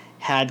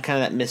had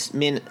kind of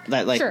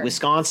that Sure.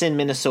 Wisconsin,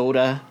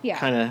 Minnesota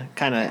kind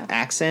of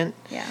accent.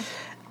 Yeah.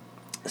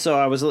 So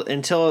I was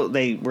until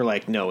they were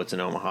like, no, it's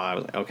in Omaha. I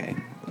was like, okay.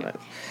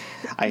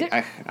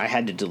 I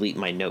had to delete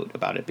my note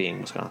about it being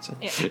Wisconsin.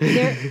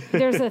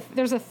 There's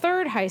a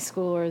third high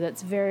schooler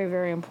that's very,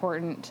 very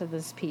important to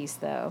this piece,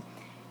 though,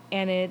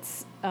 and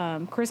it's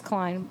Chris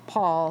Klein,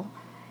 Paul,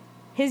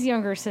 his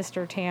younger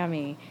sister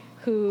Tammy,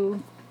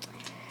 who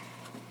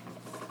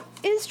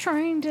is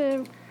trying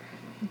to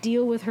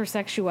deal with her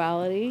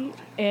sexuality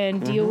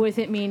and deal with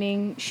it,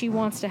 meaning she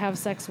wants to have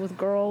sex with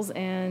girls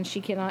and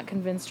she cannot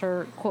convince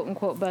her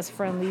quote-unquote best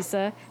friend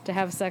Lisa to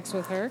have sex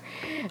with her.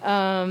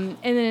 And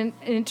then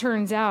it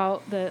turns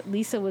out that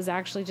Lisa was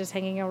actually just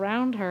hanging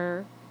around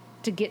her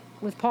to get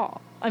with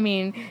Paul. I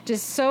mean,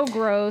 just so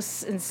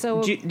gross and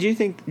so... Do you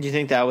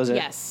think that was it?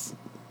 Yes.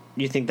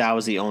 You think that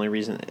was the only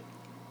reason?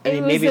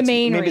 Maybe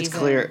it's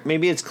clear.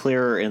 Maybe it's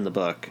clearer in the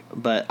book,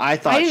 but I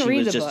thought I didn't she read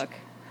was the just... book.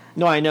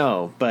 No, I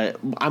know,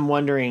 but I'm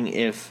wondering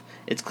if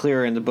it's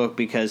clearer in the book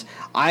because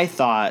I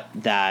thought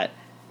that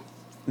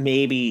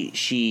maybe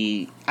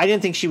I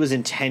didn't think she was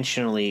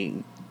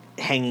intentionally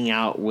hanging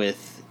out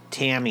with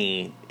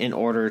Tammy in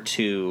order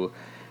to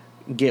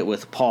get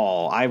with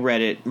Paul. I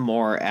read it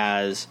more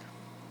as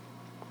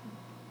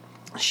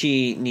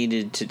she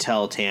needed to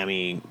tell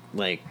Tammy,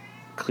 like,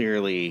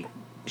 clearly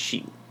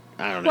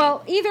I don't know.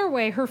 Well, either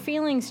way, her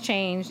feelings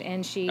changed,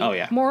 and she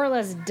more or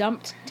less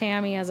dumped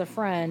Tammy as a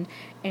friend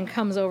and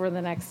comes over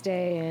the next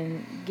day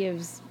and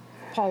gives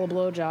Paul a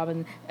blowjob,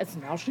 and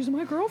now she's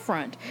my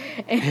girlfriend.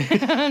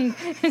 And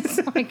it's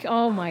like,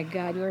 oh my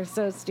God, you are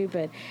so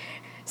stupid.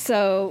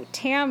 So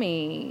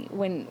Tammy,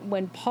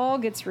 when Paul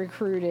gets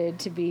recruited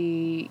to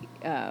be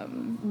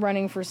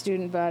running for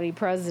student body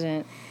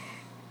president,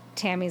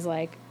 Tammy's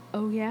like,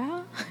 oh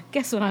yeah?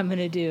 Guess what I'm going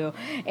to do?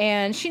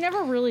 And she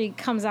never really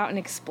comes out and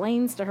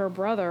explains to her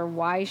brother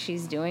why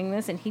she's doing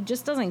this, and he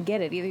just doesn't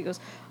get it either. He goes,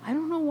 I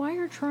don't know why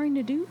you're trying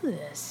to do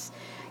this.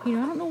 You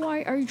know, I don't know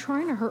why. Are you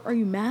trying to hurt? Are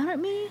you mad at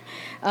me?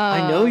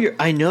 I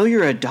know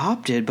you're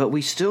adopted, but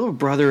we still are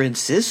brother and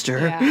sister.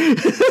 Yeah.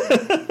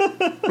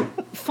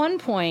 Fun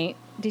point.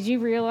 Did you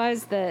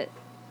realize that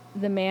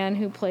the man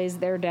who plays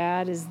their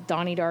dad is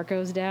Donnie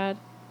Darko's dad?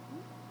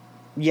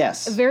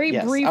 Yes. A very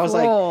brief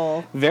role.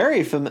 Like,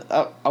 very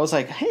familiar. I was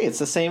like, hey, it's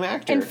the same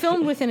actor. And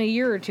filmed within a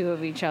year or two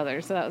of each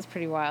other, so that was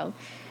pretty wild.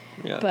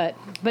 Yeah.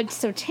 But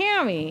so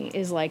Tammy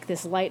is like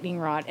this lightning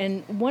rod.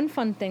 And one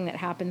fun thing that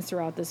happens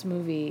throughout this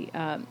movie,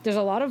 there's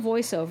a lot of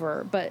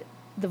voiceover, but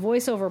the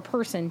voiceover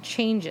person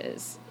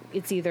changes.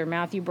 It's either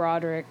Matthew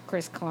Broderick,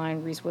 Chris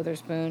Klein, Reese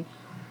Witherspoon,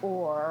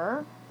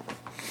 or...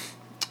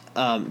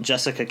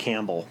 Jessica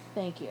Campbell.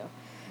 Thank you.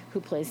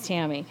 Who plays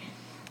Tammy.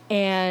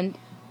 And...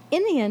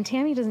 in the end,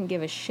 Tammy doesn't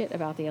give a shit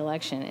about the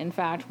election. In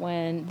fact,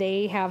 when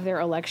they have their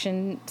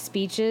election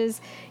speeches,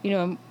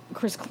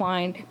 Chris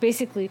Klein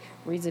basically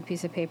reads a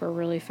piece of paper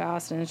really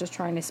fast and is just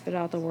trying to spit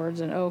out the words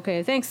and,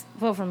 okay, thanks,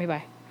 vote for me,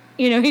 bye.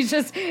 He's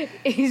just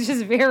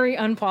very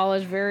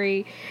unpolished,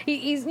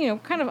 he's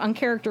kind of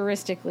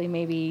uncharacteristically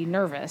maybe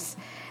nervous.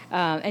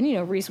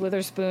 And Reese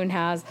Witherspoon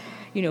has,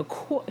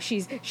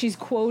 she's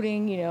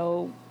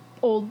quoting,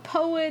 old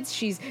poets.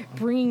 She's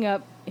bringing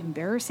up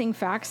embarrassing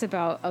facts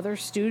about other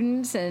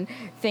students and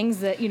things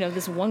that,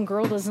 this one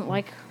girl doesn't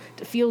like,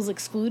 feels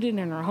excluded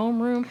in her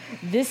homeroom.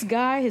 This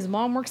guy, his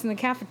mom works in the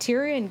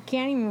cafeteria and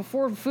can't even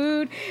afford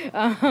food,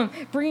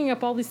 bringing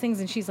up all these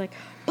things. And she's like,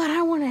 but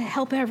I want to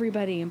help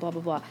everybody and blah,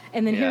 blah, blah.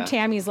 And then here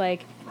Tammy's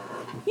like,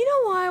 you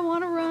know why I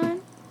want to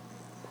run?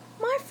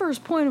 My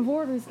first point of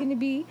order is going to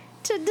be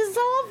to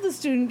dissolve the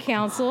student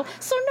council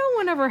so no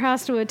one ever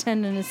has to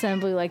attend an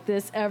assembly like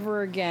this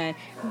ever again.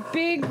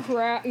 Big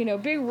crowd,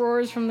 big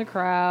roars from the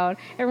crowd.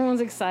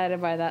 Everyone's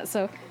excited by that.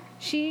 So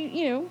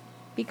she,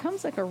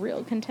 becomes like a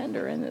real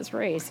contender in this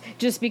race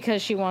just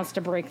because she wants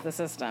to break the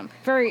system.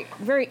 Very,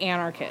 very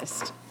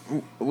anarchist.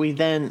 We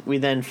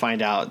then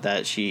find out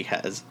that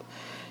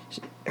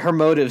her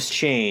motives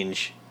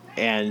change,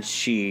 and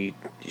she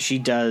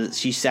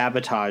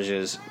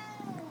sabotages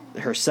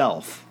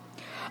herself.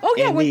 Oh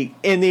yeah,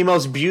 in the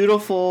most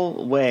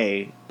beautiful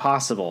way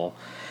possible,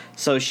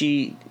 so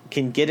she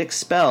can get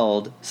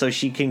expelled, so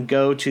she can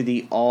go to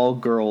the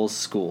all-girls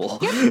school.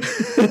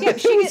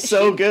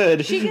 Yep,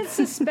 good. She gets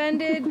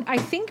suspended, I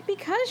think,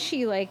 because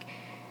she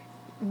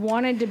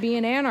wanted to be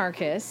an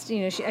anarchist.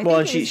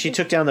 She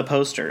took down the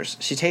posters.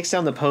 She takes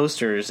down the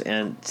posters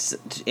and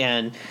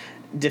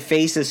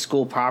defaces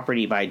school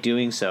property by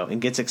doing so,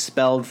 and gets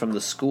expelled from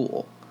the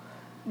school.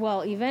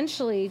 Well,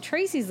 eventually,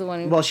 Tracy's the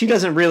one who... Well, she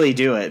doesn't really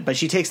do it, but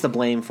she takes the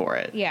blame for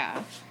it.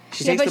 Yeah.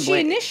 She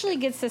initially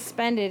gets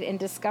suspended and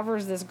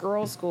discovers this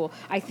girls' school,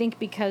 I think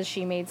because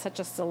she made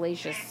such a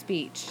salacious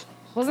speech.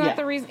 Wasn't that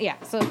the reason?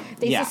 Yeah. So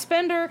they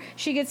suspend her.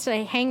 She gets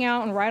to hang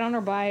out and ride on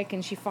her bike,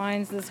 and she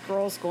finds this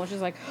girls' school, and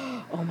she's like,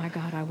 oh, my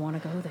God, I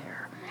want to go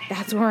there.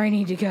 That's where I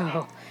need to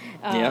go.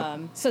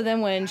 So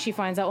then when she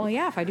finds out,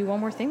 if I do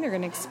one more thing, they're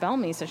going to expel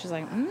me. So she's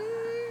like,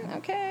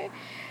 okay.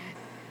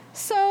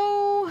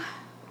 So...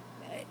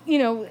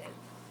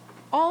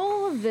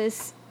 all of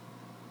this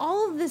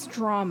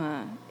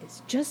drama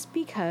is just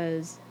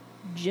because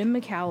Jim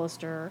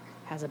McAllister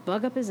has a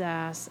bug up his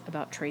ass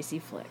about Tracy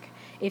Flick.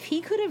 If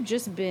he could have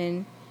just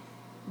been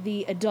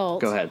the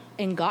adult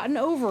and gotten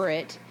over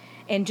it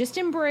and just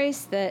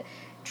embraced that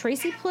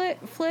Tracy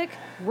Flick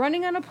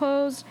running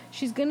unopposed,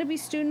 she's going to be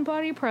student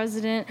body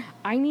president,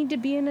 I need to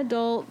be an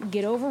adult,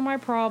 get over my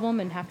problem,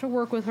 and have to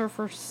work with her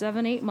for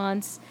 7-8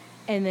 months,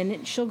 and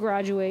then she'll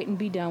graduate and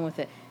be done with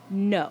it.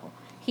 No.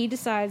 He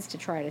decides to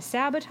try to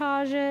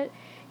sabotage it.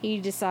 He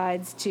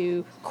decides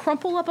to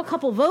crumple up a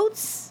couple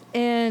votes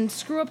and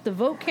screw up the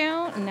vote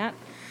count, and that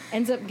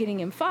ends up getting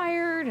him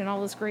fired and all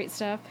this great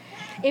stuff.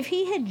 If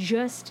he had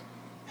just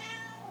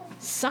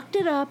sucked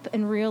it up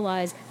and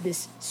realized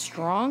this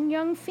strong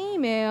young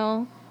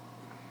female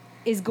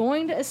is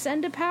going to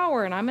ascend to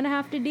power and I'm going to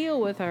have to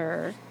deal with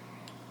her,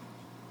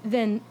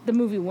 then the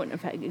movie wouldn't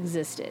have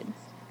existed.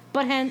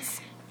 But hence,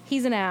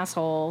 he's an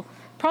asshole.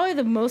 Probably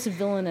the most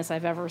villainous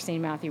I've ever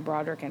seen Matthew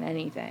Broderick in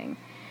anything.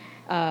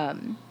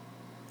 And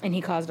he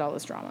caused all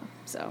this drama.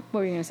 So, what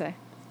were you going to say?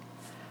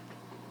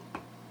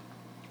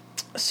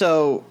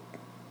 So,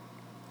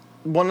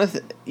 one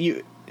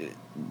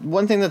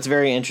thing that's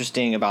very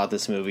interesting about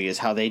this movie is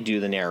how they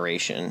do the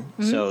narration.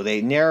 Mm-hmm. So,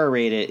 they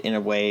narrate it in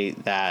a way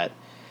that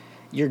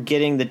you're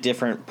getting the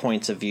different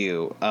points of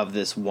view of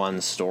this one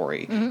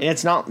story. Mm-hmm. And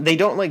it's not, they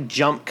don't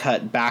jump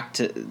cut back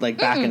to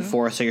back and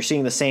forth. So you're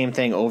seeing the same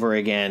thing over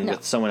again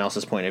with someone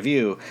else's point of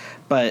view.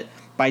 But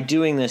by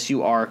doing this,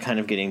 you are kind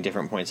of getting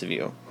different points of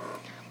view.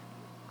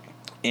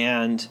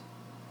 And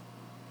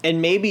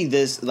maybe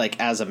this,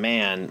 as a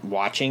man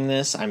watching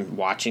this, I'm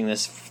watching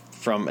this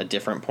from a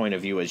different point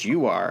of view as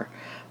you are.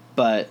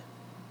 But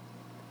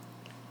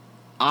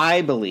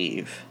I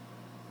believe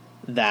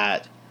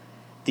that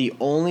the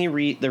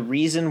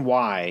reason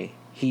why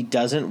he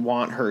doesn't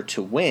want her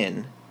to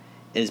win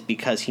is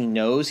because he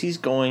knows he's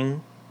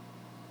going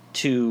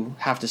to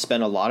have to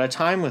spend a lot of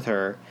time with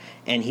her,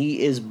 and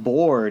he is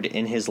bored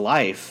in his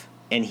life,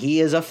 and he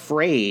is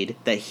afraid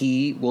that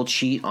he will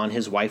cheat on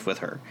his wife with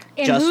her.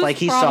 And just whose like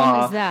he problem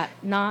saw. Is that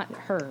not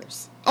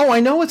hers? Oh, I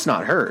know it's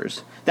not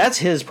hers. That's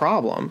his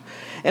problem,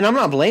 and I'm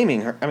not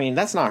blaming her. I mean,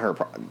 that's not her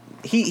problem.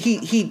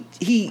 He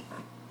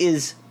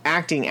is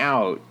acting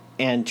out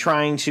and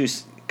trying to.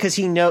 Because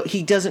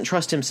he doesn't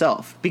trust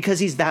himself because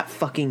he's that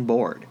fucking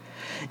bored,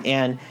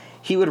 and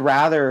he would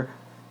rather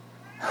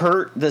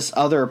hurt this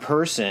other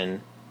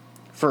person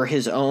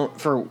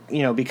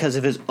because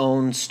of his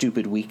own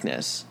stupid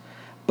weakness.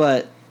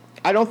 But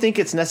I don't think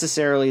it's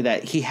necessarily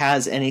that he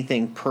has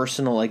anything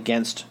personal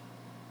against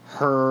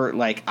her.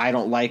 I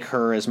don't like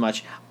her as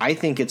much. I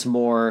think it's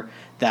more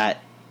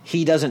that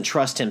he doesn't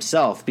trust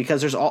himself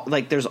because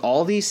there's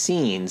all these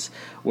scenes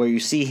where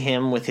you see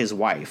him with his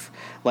wife,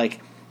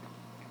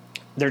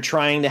 they're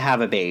trying to have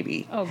a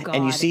baby. Oh, God.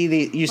 And you see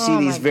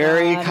these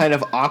very kind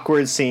of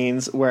awkward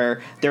scenes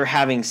where they're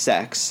having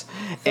sex.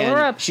 Fill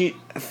her up.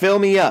 Fill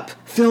me up.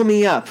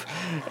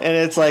 And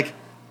it's like,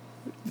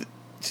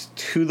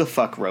 who the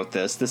fuck wrote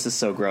this? This is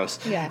so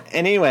gross. Yeah.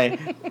 Anyway,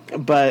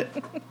 but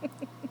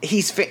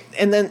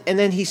and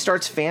then he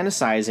starts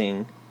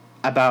fantasizing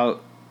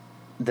about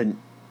the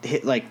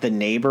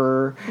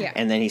neighbor. Yeah.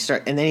 And then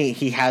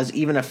he has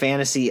even a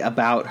fantasy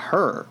about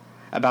her.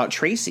 About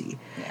Tracy.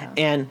 Yeah.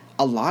 And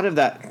a lot of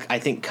that, I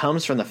think,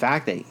 comes from the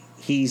fact that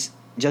he's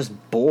just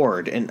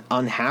bored and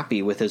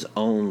unhappy with his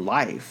own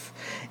life.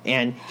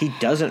 And he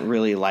doesn't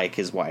really like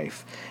his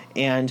wife.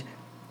 And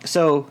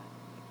so,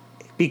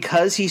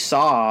 because he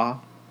saw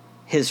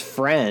his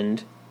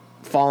friend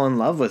fall in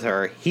love with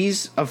her.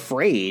 He's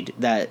afraid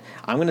that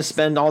I'm going to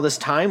spend all this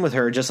time with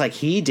her just like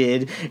he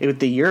did with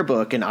the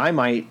yearbook, and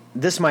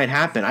this might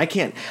happen. I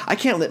can't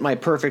let my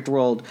perfect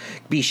world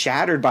be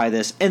shattered by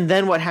this. And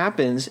then what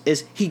happens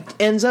is he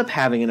ends up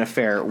having an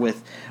affair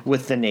with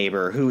the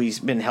neighbor who he's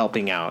been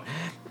helping out.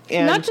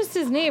 And not just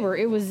his neighbor,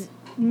 it was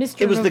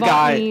Mr. It was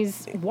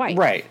Novotny's the guy,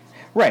 wife.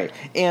 Right.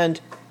 And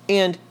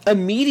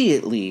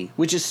immediately,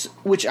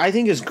 which I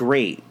think is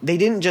great, they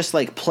didn't just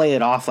like play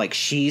it off like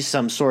she's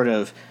some sort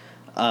of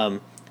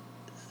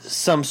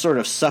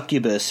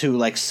succubus who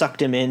like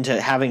sucked him into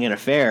having an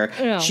affair.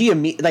 No. She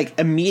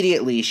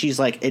immediately she's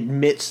like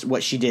admits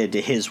what she did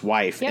to his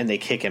wife, and they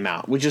kick him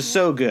out, which is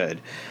so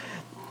good.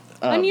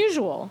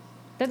 Unusual.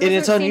 That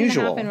doesn't seem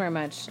to happen very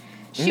much.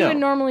 She would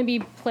normally be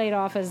played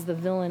off as the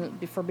villain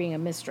for being a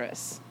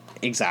mistress.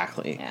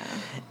 Exactly. Yeah.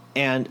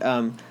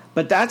 And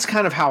but that's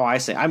kind of how I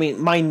say. I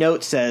mean, my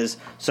note says,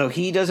 so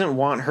he doesn't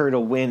want her to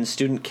win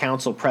student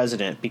council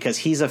president because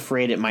he's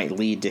afraid it might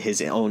lead to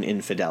his own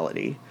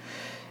infidelity.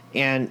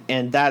 And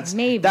that's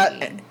maybe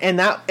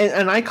and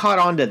I caught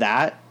on to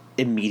that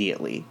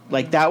immediately.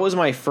 Like that was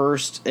my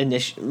first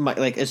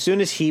like as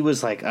soon as he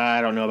was like, I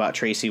don't know about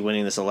Tracy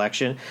winning this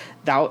election.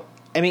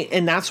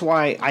 And that's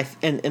why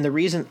and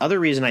the other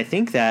reason I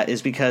think that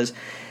is because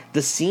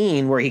the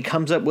scene where he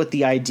comes up with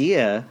the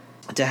idea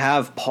to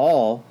have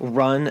Paul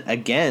run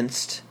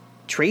against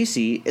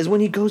Tracy is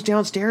when he goes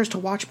downstairs to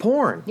watch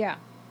porn. Yeah.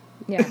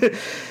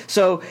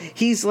 So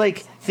he's like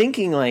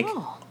thinking like,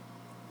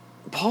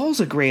 Paul's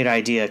a great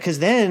idea because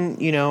then,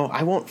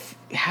 I won't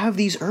have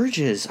these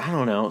urges. I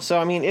don't know. So,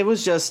 I mean, that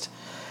was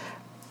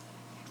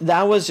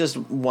just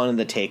one of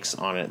the takes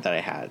on it that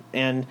I had.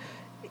 And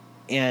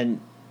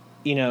then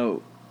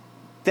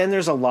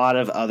there's a lot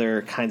of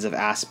other kinds of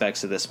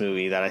aspects of this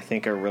movie that I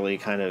think are really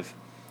kind of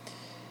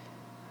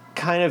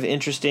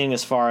interesting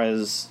as far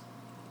as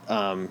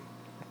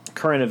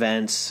current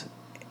events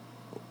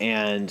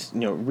and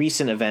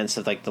recent events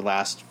of like the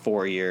last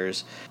 4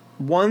 years.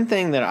 One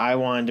thing that I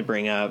wanted to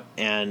bring up,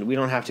 and we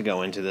don't have to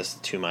go into this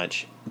too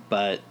much,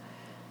 but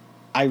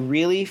I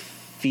really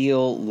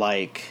feel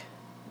like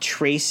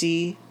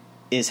Tracy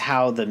is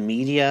how the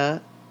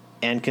media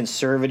and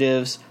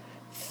conservatives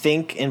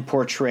think and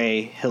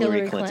portray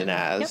Hillary Clinton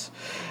as.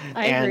 Yep.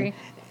 I agree.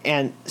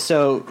 And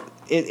so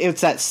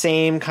it's that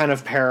same kind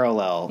of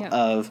parallel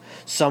of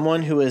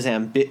someone who is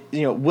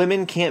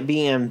women can't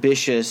be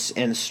ambitious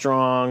and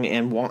strong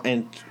and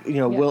working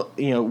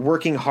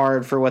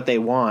hard for what they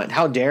want.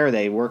 How dare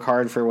they work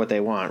hard for what they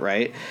want,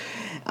 right?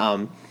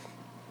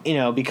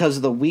 Because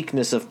of the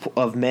weakness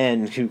of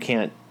men who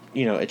can't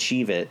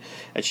achieve it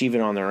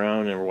on their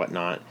own or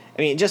whatnot.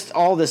 I mean, just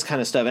all this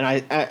kind of stuff, and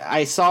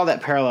I saw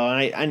that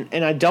parallel,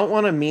 and I don't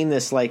want to mean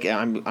this like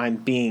I'm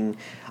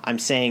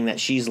saying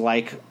that she's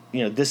like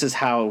this is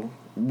how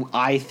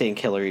I think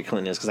Hillary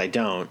Clinton is, because I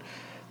don't,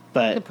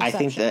 but I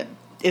think that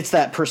it's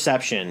that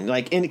perception,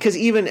 like, because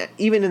even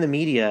in the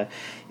media,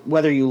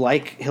 whether you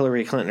like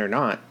Hillary Clinton or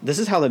not, this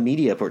is how the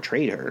media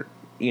portrayed her.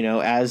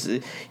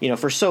 As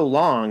for so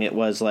long it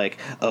was like,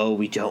 oh,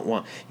 we don't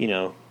want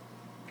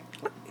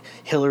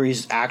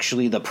Hillary's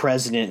actually the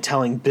president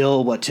telling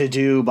Bill what to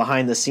do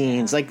behind the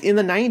scenes. Like in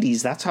the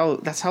 90s, that's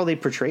how they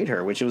portrayed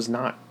her, which was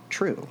not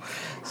true.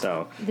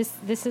 So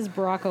this is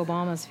Barack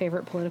Obama's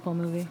favorite political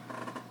movie.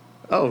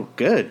 Oh,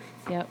 good.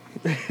 Yep.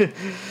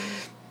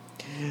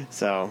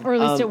 So, or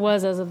at least it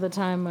was as of the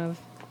time of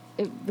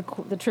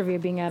the trivia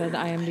being added to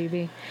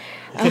IMDb.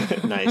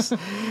 Nice.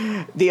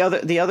 The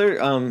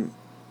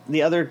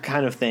other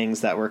kind of things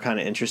that were kind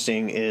of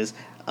interesting is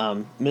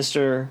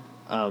Mr.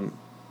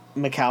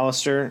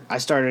 McAllister. I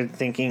started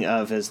thinking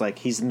of as like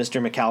he's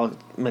Mr.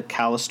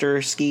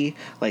 McAllister-ski,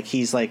 like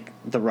he's like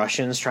the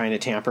Russians trying to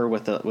tamper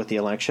with the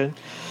election.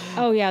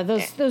 Oh yeah,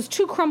 those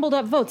two crumbled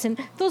up votes, and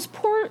those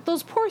poor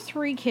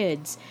 3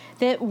 kids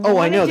that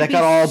I know that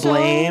got all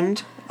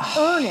blamed.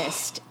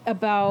 Earnest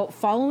about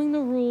following the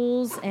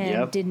rules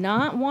and did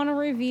not want to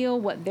reveal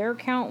what their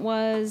count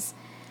was.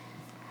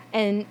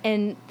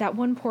 And that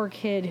one poor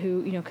kid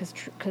who,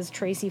 because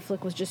Tracy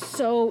Flick was just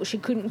she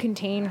couldn't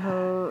contain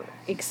her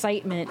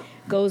excitement,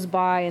 goes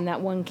by, and that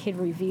one kid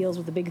reveals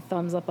with a big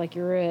thumbs up, like,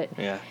 you're it.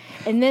 Yeah.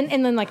 And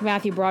then like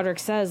Matthew Broderick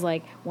says,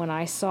 like, when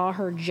I saw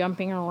her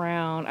jumping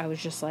around, I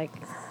was just like,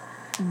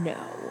 no,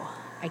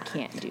 I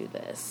can't do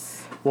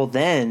this. Well,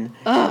 then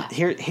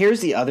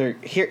here's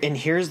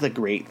the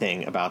great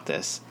thing about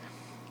this.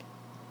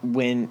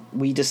 When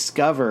we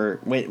discover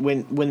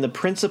when the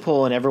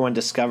principal and everyone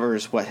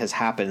discovers what has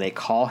happened, they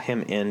call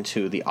him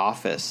into the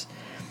office.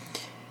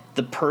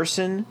 The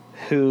person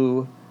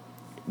who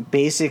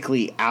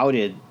basically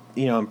outed,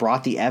 and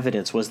brought the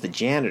evidence was the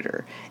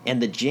janitor.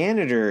 And the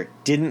janitor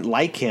didn't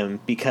like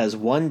him because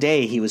one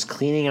day he was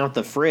cleaning out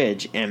the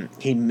fridge and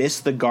he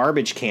missed the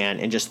garbage can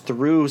and just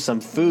threw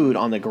some food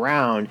on the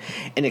ground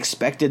and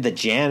expected the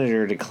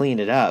janitor to clean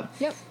it up.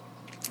 Yep.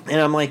 And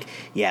I'm like,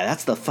 yeah,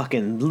 that's the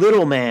fucking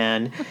little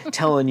man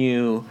telling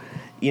you,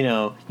 you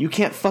know, you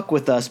can't fuck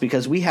with us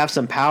because we have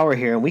some power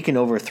here and we can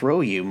overthrow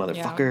you,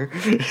 motherfucker.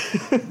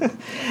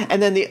 Yeah.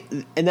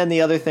 and then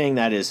the other thing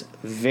that is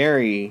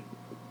very,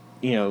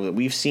 you know, that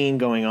we've seen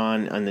going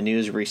on the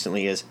news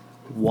recently is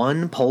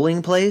one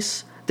polling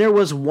place. There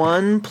was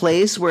one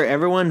place where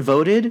everyone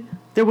voted.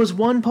 There was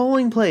one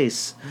polling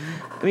place.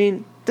 I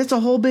mean, that's a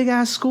whole big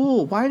ass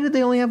school. Why did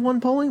they only have one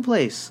polling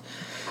place?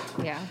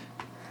 Yeah.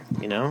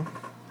 You know?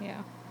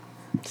 Yeah.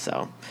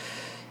 So,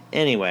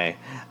 anyway.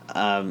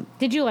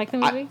 Did you like the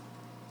movie?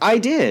 I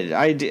did.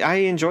 I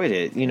enjoyed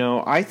it. You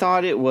know, I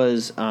thought it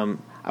was,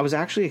 I was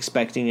actually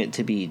expecting it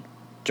to be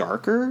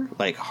darker,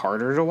 like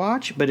harder to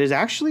watch, but it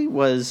actually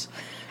was.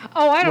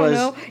 Oh, I don't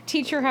know.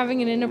 Teacher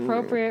having an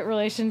inappropriate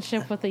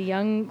relationship with a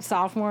young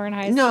sophomore in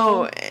high school?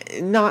 No,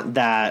 not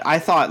that. I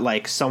thought,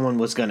 like, someone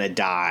was going to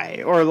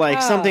die. Or,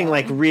 like, something,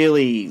 like,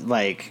 really,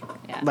 like,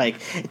 like,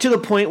 to the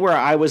point where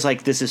I was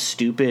like, this is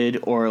stupid.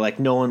 Or,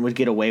 like, no one would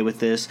get away with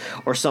this.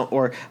 Or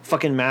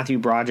fucking Matthew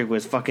Broderick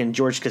was fucking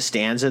George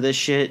Costanza this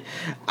shit.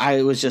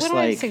 I was just Would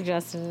like... I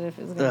suggested it if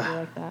it was going to be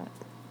like that?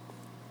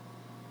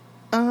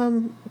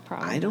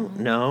 Probably I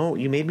don't know.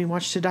 You made me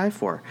watch To Die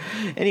For.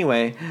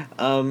 Anyway,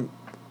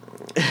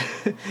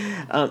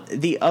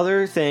 the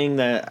other thing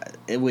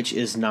which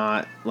is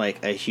not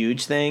like a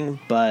huge thing,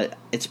 but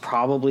it's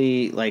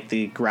probably like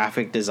the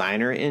graphic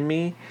designer in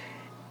me.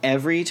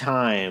 Every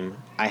time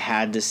I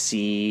had to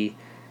see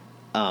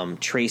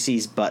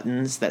Tracy's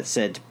buttons that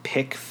said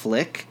pick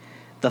flick,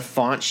 the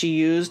font she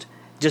used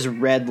just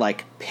read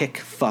like pick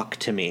fuck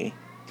to me.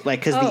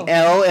 Like, because the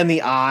L and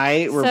the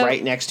I were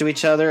right next to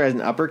each other as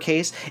an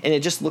uppercase, and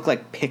it just looked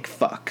like pick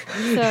fuck.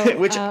 So,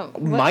 which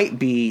might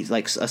be,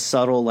 like, a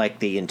subtle, like,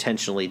 they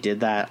intentionally did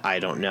that. I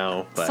don't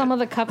know. But some of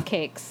the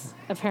cupcakes,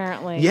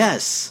 apparently.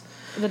 Yes.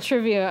 The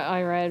trivia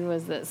I read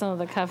was that some of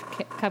the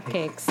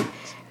cupcakes,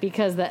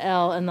 because the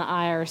L and the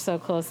I are so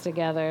close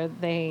together,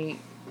 they,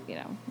 you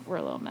know, were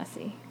a little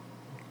messy.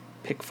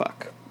 Pick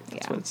fuck.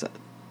 That's what it said.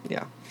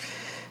 Yeah.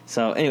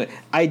 So, anyway,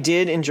 I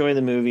did enjoy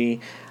the movie.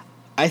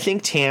 I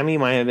think Tammy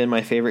might have been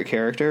my favorite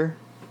character,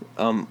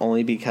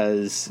 only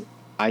because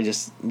I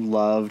just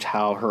loved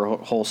how her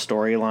whole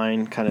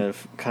storyline kind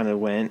of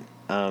went.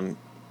 And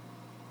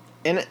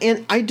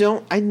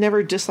I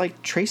never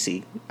disliked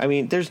Tracy. I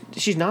mean,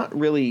 she's not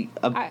really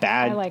a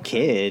bad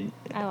kid.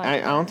 I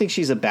don't think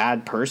she's a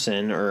bad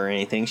person or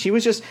anything. She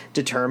was just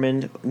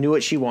determined, knew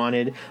what she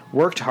wanted,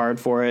 worked hard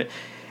for it.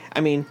 I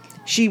mean,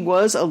 she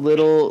was a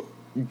little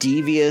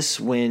devious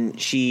when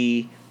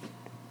she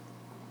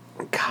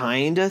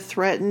kind of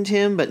threatened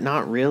him, but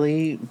not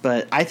really.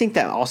 But I think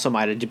that also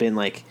might have been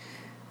like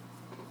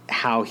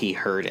how he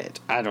heard it.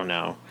 I don't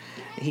know.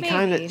 He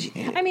kind of.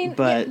 I mean,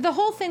 but the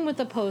whole thing with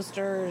the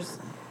posters.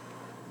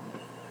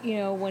 You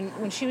know,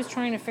 when she was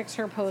trying to fix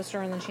her poster,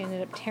 and then she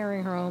ended up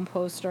tearing her own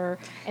poster,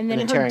 and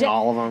then tearing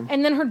all of them,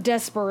 and then her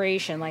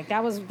desperation, like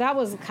that was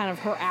kind of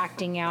her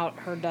acting out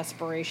her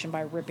desperation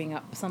by ripping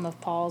up some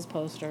of Paul's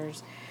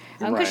posters.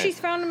 Because she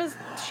found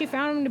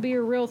him to be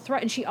a real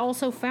threat, and she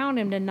also found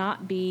him to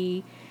not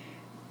be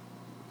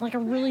like a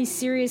really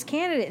serious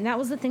candidate, and that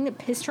was the thing that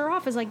pissed her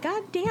off. Is like,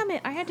 God damn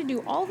it, I had to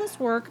do all this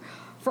work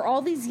for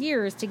all these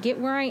years to get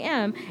where I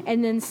am,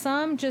 and then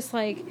some just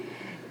like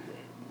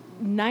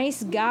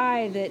nice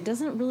guy that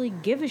doesn't really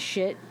give a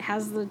shit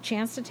has the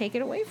chance to take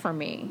it away from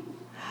me.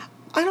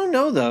 I don't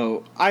know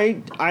though.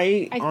 I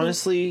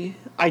honestly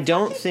I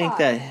don't think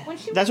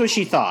that's what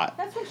she thought.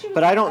 That's what she was.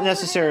 But I don't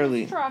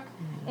necessarily.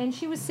 And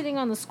she was sitting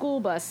on the school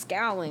bus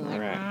scowling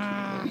like,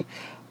 right.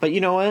 But you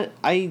know what?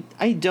 I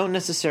don't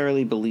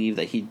necessarily believe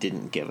that he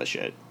didn't give a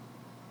shit.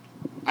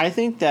 I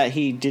think that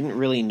he didn't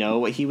really know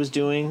what he was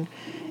doing.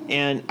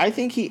 And I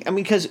think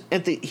because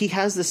he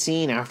has the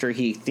scene after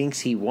he thinks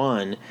he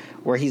won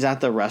where he's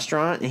at the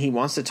restaurant and he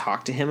wants to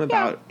talk to him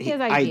about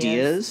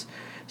ideas.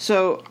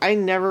 So I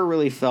never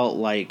really felt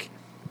like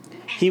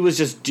he was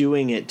just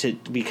doing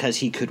it because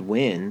he could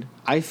win.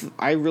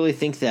 I really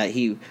think that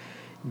he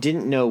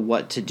didn't know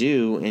what to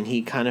do, and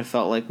he kind of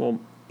felt like, well,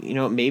 you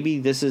know, maybe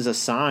this is a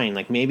sign.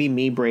 Like, maybe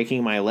me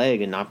breaking my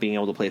leg and not being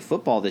able to play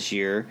football this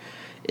year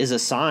is a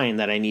sign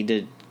that I need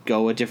to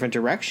go a different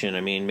direction. I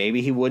mean,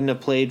 maybe he wouldn't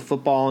have played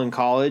football in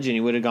college, and he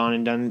would have gone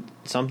and done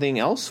something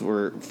else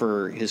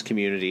for his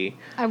community.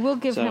 I will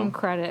give him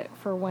credit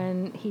for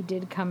when he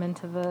did come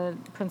into the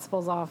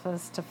principal's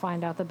office to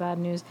find out the bad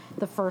news.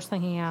 The first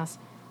thing he asked,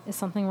 is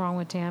something wrong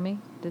with Tammy?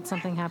 Did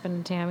something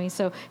happen to Tammy?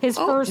 So his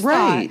first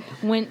thought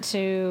went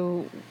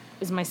to,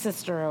 is my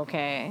sister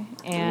okay?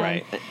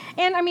 And,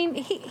 and I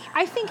mean,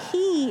 I think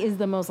he is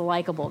the most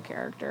likable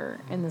character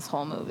in this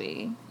whole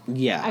movie.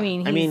 Yeah. I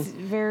mean,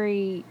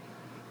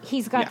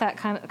 he's got that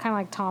kind of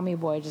like Tommy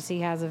Boy, just he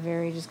has a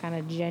very just kind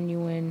of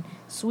genuine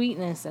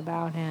sweetness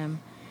about him.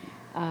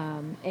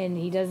 And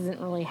he doesn't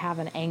really have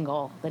an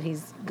angle that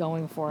he's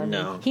going for.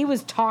 No. He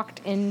was talked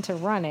into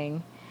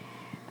running.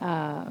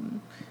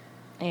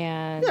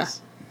 And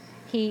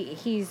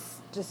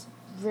he's just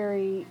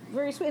very,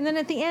 very sweet. And then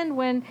at the end,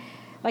 when,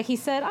 like he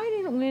said, I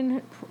didn't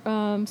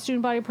win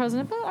student body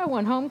president, but I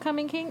won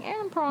homecoming king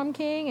and prom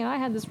king, and I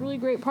had this really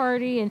great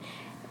party. And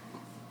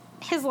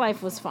his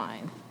life was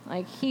fine.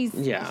 Like, he's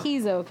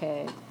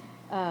okay.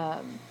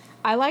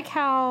 I like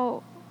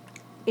how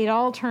it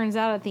all turns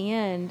out at the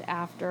end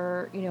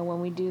after,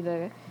 when we do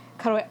the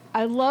cutaway.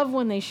 I love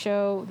when they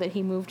show that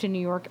he moved to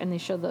New York and they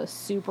show the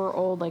super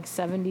old,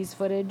 70s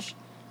footage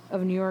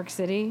of New York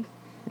City.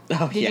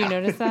 Oh, Did you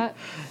notice that?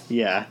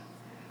 Yeah.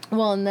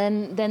 Well, and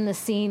then the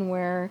scene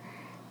where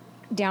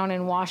down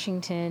in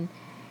Washington,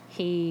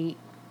 he,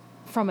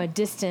 from a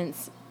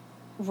distance,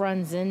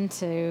 runs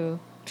into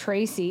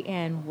Tracy,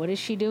 and what is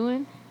she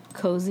doing?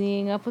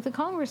 Cozying up with a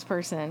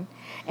congressperson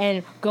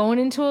and going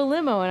into a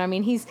limo. And I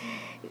mean, he's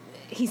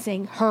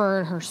saying her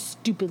and her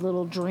stupid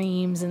little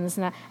dreams and this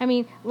and that. I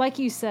mean, like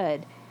you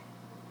said,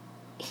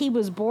 he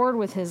was bored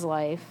with his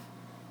life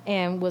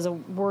and was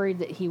worried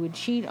that he would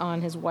cheat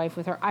on his wife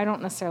with her. I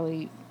don't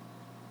necessarily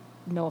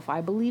know if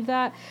I believe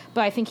that,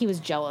 but I think he was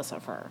jealous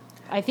of her.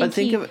 I think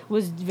he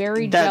was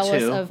very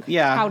jealous of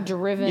how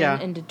driven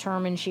and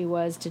determined she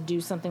was to do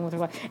something with her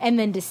life, and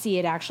then to see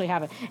it actually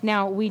happen.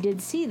 Now, we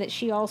did see that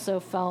she also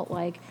felt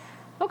like,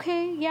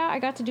 okay, yeah, I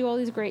got to do all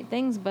these great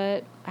things,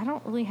 but I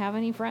don't really have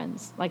any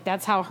friends. Like,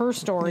 that's how her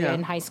story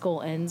in high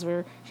school ends,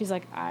 where she's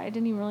like, I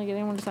didn't even really get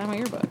anyone to sign my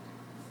yearbook.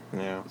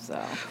 Yeah.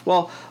 So.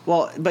 Well,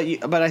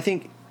 but I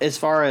think as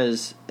far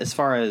as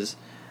Mr.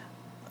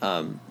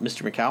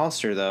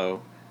 McAllister,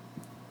 though,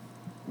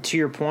 to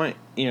your point,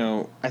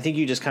 I think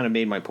you just kind of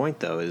made my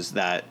point, though, is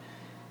that,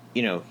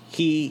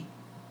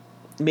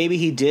 maybe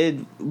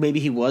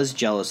he was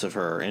jealous of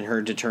her and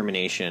her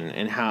determination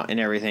and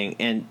everything.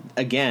 And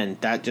again,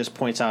 that just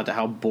points out to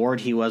how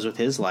bored he was with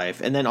his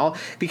life. And then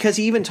because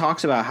he even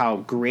talks about how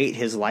great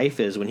his life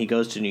is when he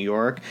goes to New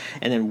York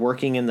and then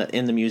working in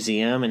the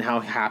museum and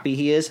how happy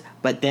he is.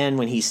 But then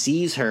when he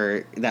sees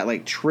her,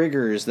 that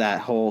triggers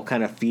that whole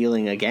kind of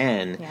feeling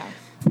again. Yeah.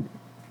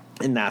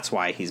 And that's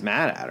why he's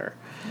mad at her.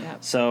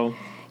 Yep. So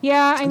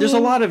yeah, there's a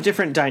lot of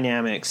different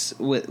dynamics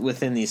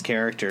within these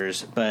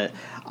characters, but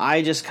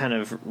I just kind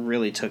of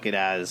really took it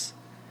as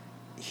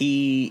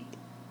he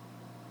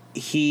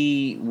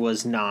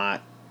was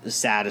not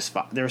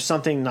satisfied. There was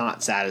something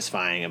not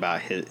satisfying about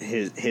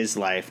his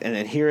life, and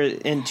then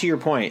and to your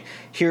point,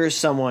 here's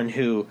someone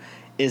who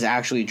is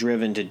actually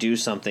driven to do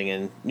something,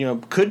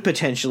 and could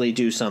potentially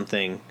do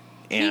something,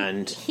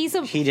 and he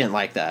didn't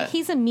like that.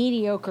 He's a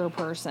mediocre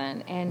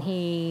person, and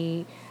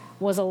he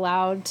was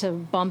allowed to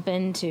bump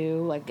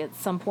into, at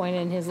some point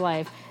in his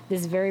life,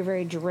 this very,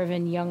 very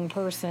driven young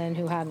person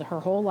who had her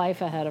whole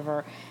life ahead of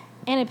her,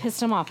 and it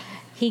pissed him off.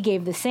 He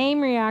gave the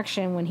same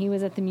reaction when he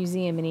was at the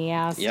museum, and he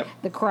asked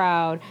the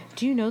crowd,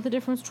 do you know the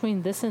difference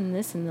between this and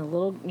this? And the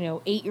little,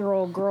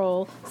 8-year-old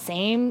girl,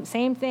 same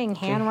thing,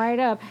 hand right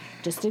up,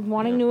 just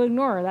wanting to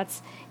ignore her.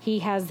 He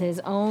has his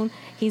own,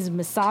 he's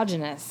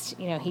misogynist.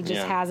 He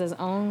just has his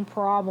own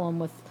problem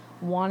with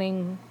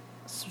wanting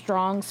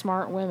strong,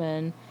 smart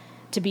women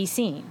to be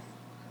seen.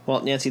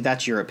 Well, Nancy,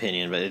 that's your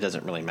opinion, but it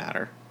doesn't really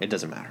matter. It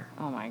doesn't matter.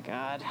 Oh my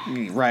God!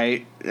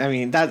 Right? I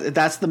mean,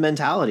 that's the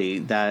mentality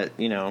that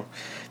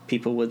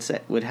people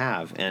would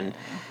have, and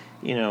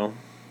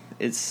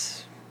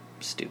it's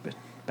stupid.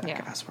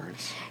 Ass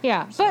words.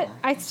 Yeah, so. But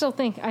I still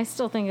think it's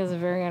a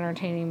very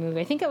entertaining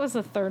movie. I think it was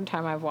the third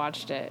time I've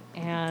watched it,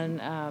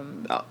 and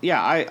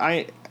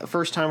I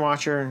first time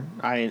watcher.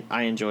 I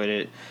enjoyed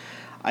it.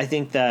 I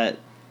think that.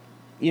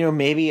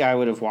 Maybe I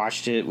would have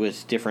watched it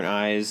with different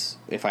eyes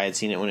if I had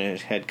seen it when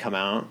it had come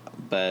out.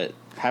 But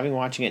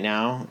watching it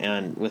now,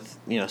 and with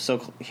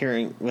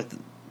hearing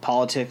with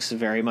politics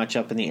very much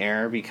up in the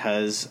air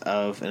because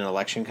of an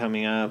election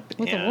coming up,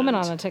 with a woman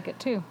on the ticket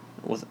too.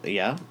 With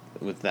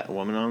that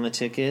woman on the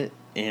ticket,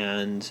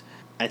 and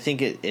I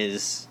think it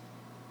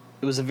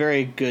was a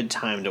very good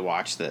time to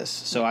watch this.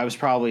 So I was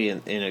probably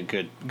in a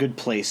good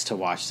place to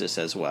watch this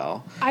as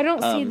well. I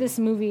don't see this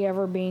movie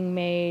ever being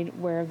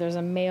made where there's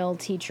a male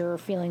teacher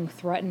feeling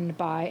threatened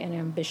by an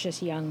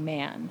ambitious young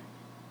man.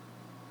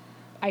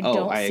 I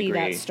don't see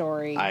that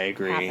story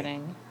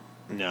happening.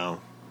 No,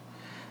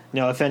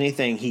 if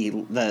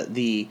anything,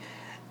 the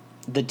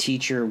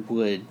teacher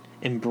would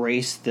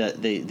embrace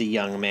the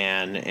young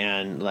man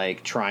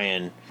and try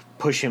and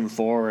push him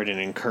forward and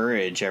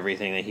encourage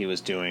everything that he was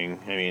doing.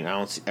 I mean, I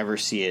don't ever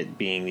see it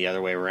being the other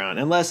way around,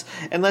 unless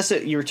it was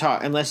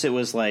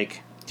the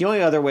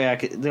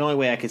only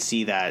way I could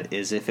see that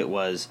is if it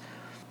was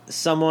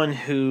someone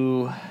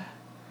who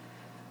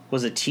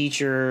was a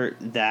teacher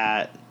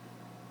that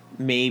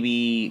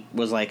maybe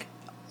was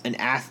an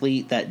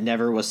athlete that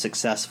never was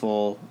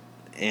successful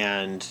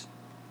and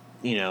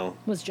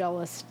was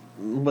jealous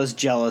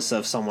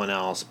of someone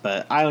else.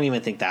 But I don't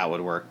even think that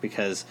would work,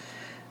 because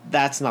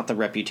that's not the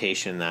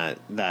reputation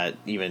that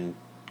even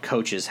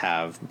coaches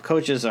have.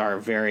 Coaches are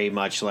very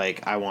much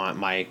I want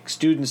my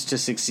students to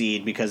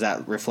succeed because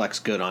that reflects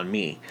good on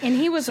me. And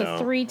he was a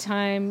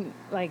 3-time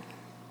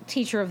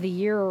teacher of the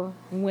year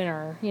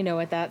winner,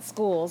 at that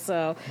school.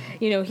 So,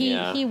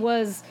 he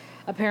was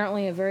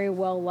apparently a very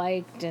well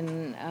liked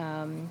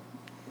and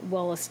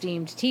well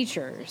esteemed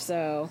teacher.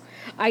 So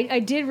I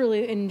did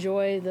really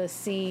enjoy the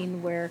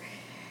scene where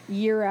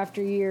year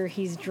after year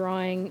he's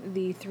drawing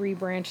the 3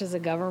 branches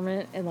of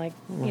government and like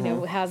you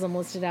know has them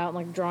listed out and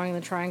like drawing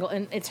the triangle,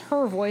 and it's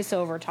her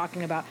voiceover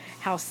talking about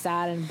how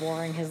sad and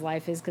boring his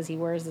life is because he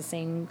wears the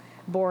same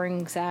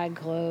boring sad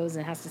clothes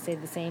and has to say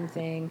the same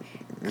thing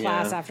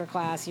class after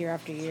class, year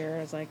after year.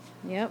 It's like,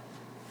 yep.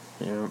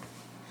 Yeah.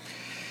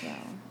 So.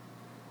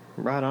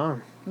 Right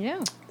on.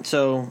 Yeah.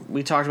 So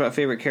we talked about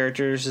favorite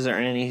characters. Is there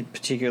any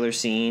particular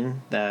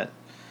scene that?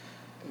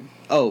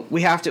 Oh,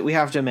 we have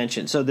to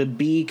mention. So the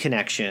bee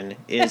connection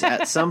is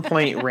at some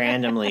point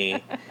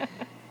randomly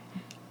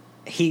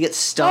he gets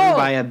stung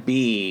by a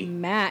bee.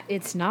 Matt,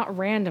 it's not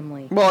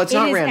randomly. Well, it's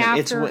not random.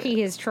 After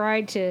he has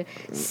tried to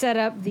set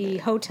up the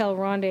hotel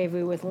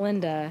rendezvous with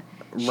Linda,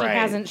 she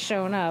hasn't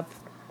shown up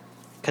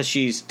because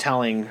she's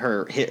telling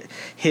her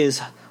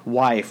his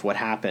wife what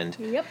happened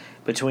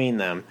between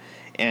them,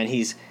 and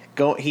he's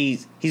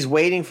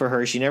waiting for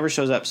her. She never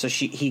shows up, so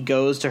he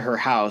goes to her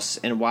house,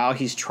 and while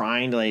he's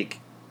trying to like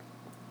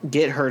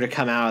get her to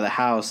come out of the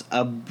house,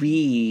 a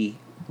bee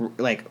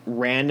like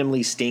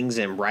randomly stings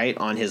him right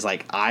on his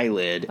like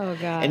eyelid. Oh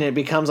god. And it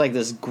becomes like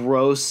this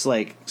gross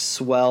like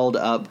swelled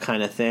up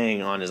kind of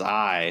thing on his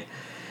eye.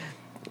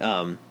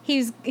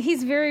 He's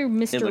very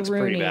Mr.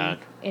 Rooney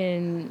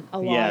in a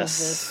lot of Yes.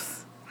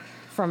 this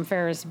from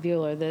Ferris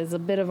Bueller. There's a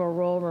bit of a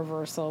role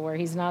reversal where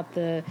he's not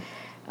the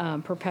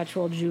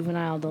perpetual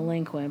juvenile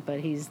delinquent, but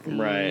he's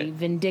the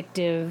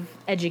vindictive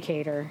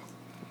educator.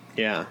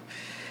 Yeah.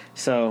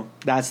 So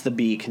that's the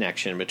bee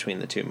connection between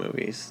the two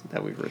movies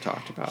that we were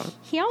talked about.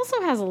 He also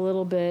has a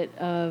little bit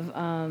of,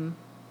 I'll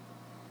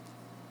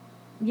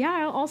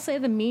say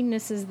the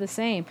meanness is the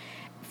same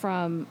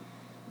from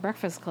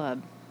Breakfast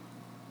Club.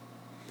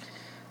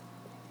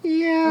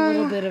 Yeah. A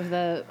little bit of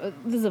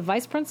this is a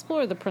vice principal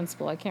or the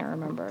principal? I can't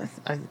remember.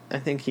 I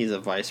think he's a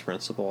vice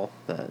principal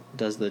that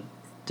does the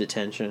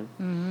detention.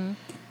 Mm-hmm.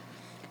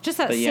 Just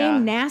that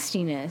same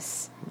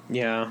nastiness.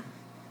 Yeah.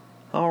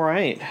 All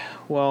right.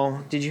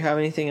 Well, did you have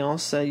anything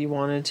else that you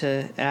wanted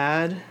to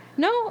add?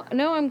 No,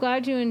 I'm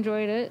glad you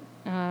enjoyed it.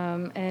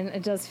 And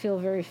it does feel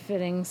very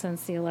fitting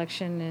since the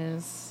election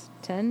is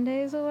 10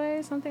 days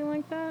away, something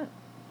like that.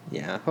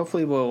 Yeah,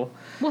 hopefully we'll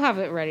have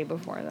it ready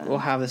before then. We'll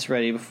have this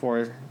ready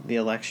before the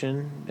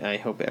election. I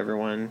hope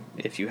everyone,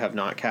 if you have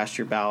not cast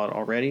your ballot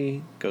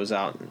already, goes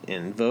out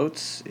and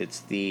votes. It's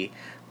the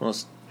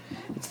most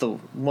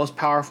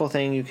powerful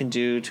thing you can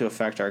do to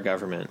affect our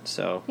government.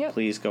 So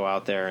please go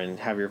out there and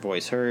have your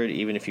voice heard.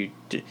 Even if you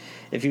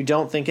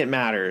don't think it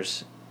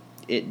matters,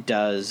 it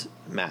does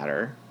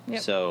matter.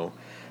 Yep. So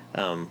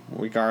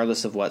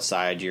regardless of what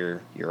side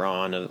you're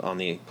on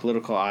the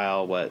political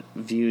aisle, what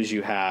views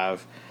you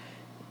have,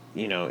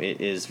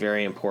 it is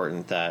very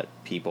important that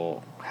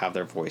people have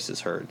their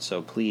voices heard.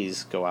 So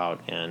please go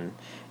out and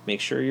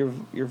make sure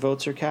your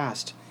votes are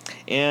cast.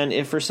 And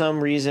if for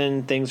some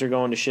reason things are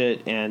going to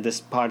shit and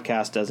this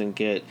podcast doesn't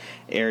get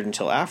aired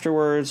until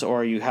afterwards,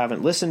 or you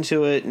haven't listened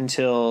to it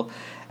until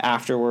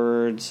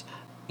afterwards,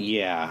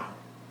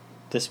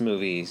 these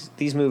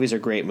movies are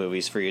great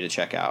movies for you to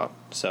check out.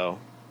 So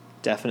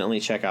definitely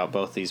check out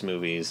both these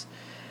movies.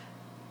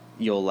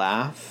 You'll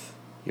laugh,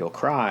 you'll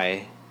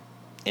cry,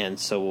 and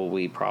so will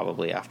we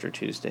probably after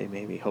Tuesday,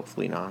 maybe.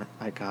 Hopefully not.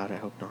 I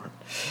hope not.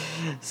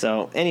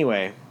 So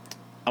anyway,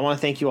 I want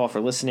to thank you all for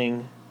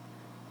listening.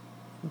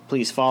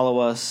 Please follow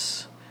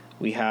us.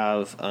 We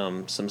have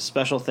some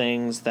special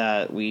things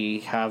that we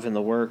have in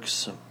the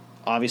works.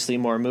 Obviously,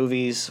 more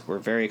movies we're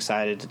very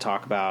excited to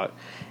talk about.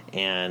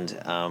 And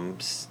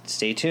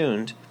stay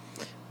tuned.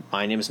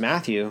 My name is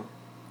Matthew.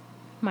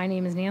 My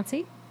name is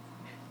Nancy.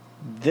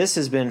 This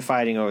has been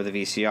Fighting Over the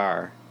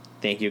VCR.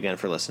 Thank you again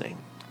for listening.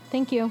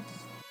 Thank you.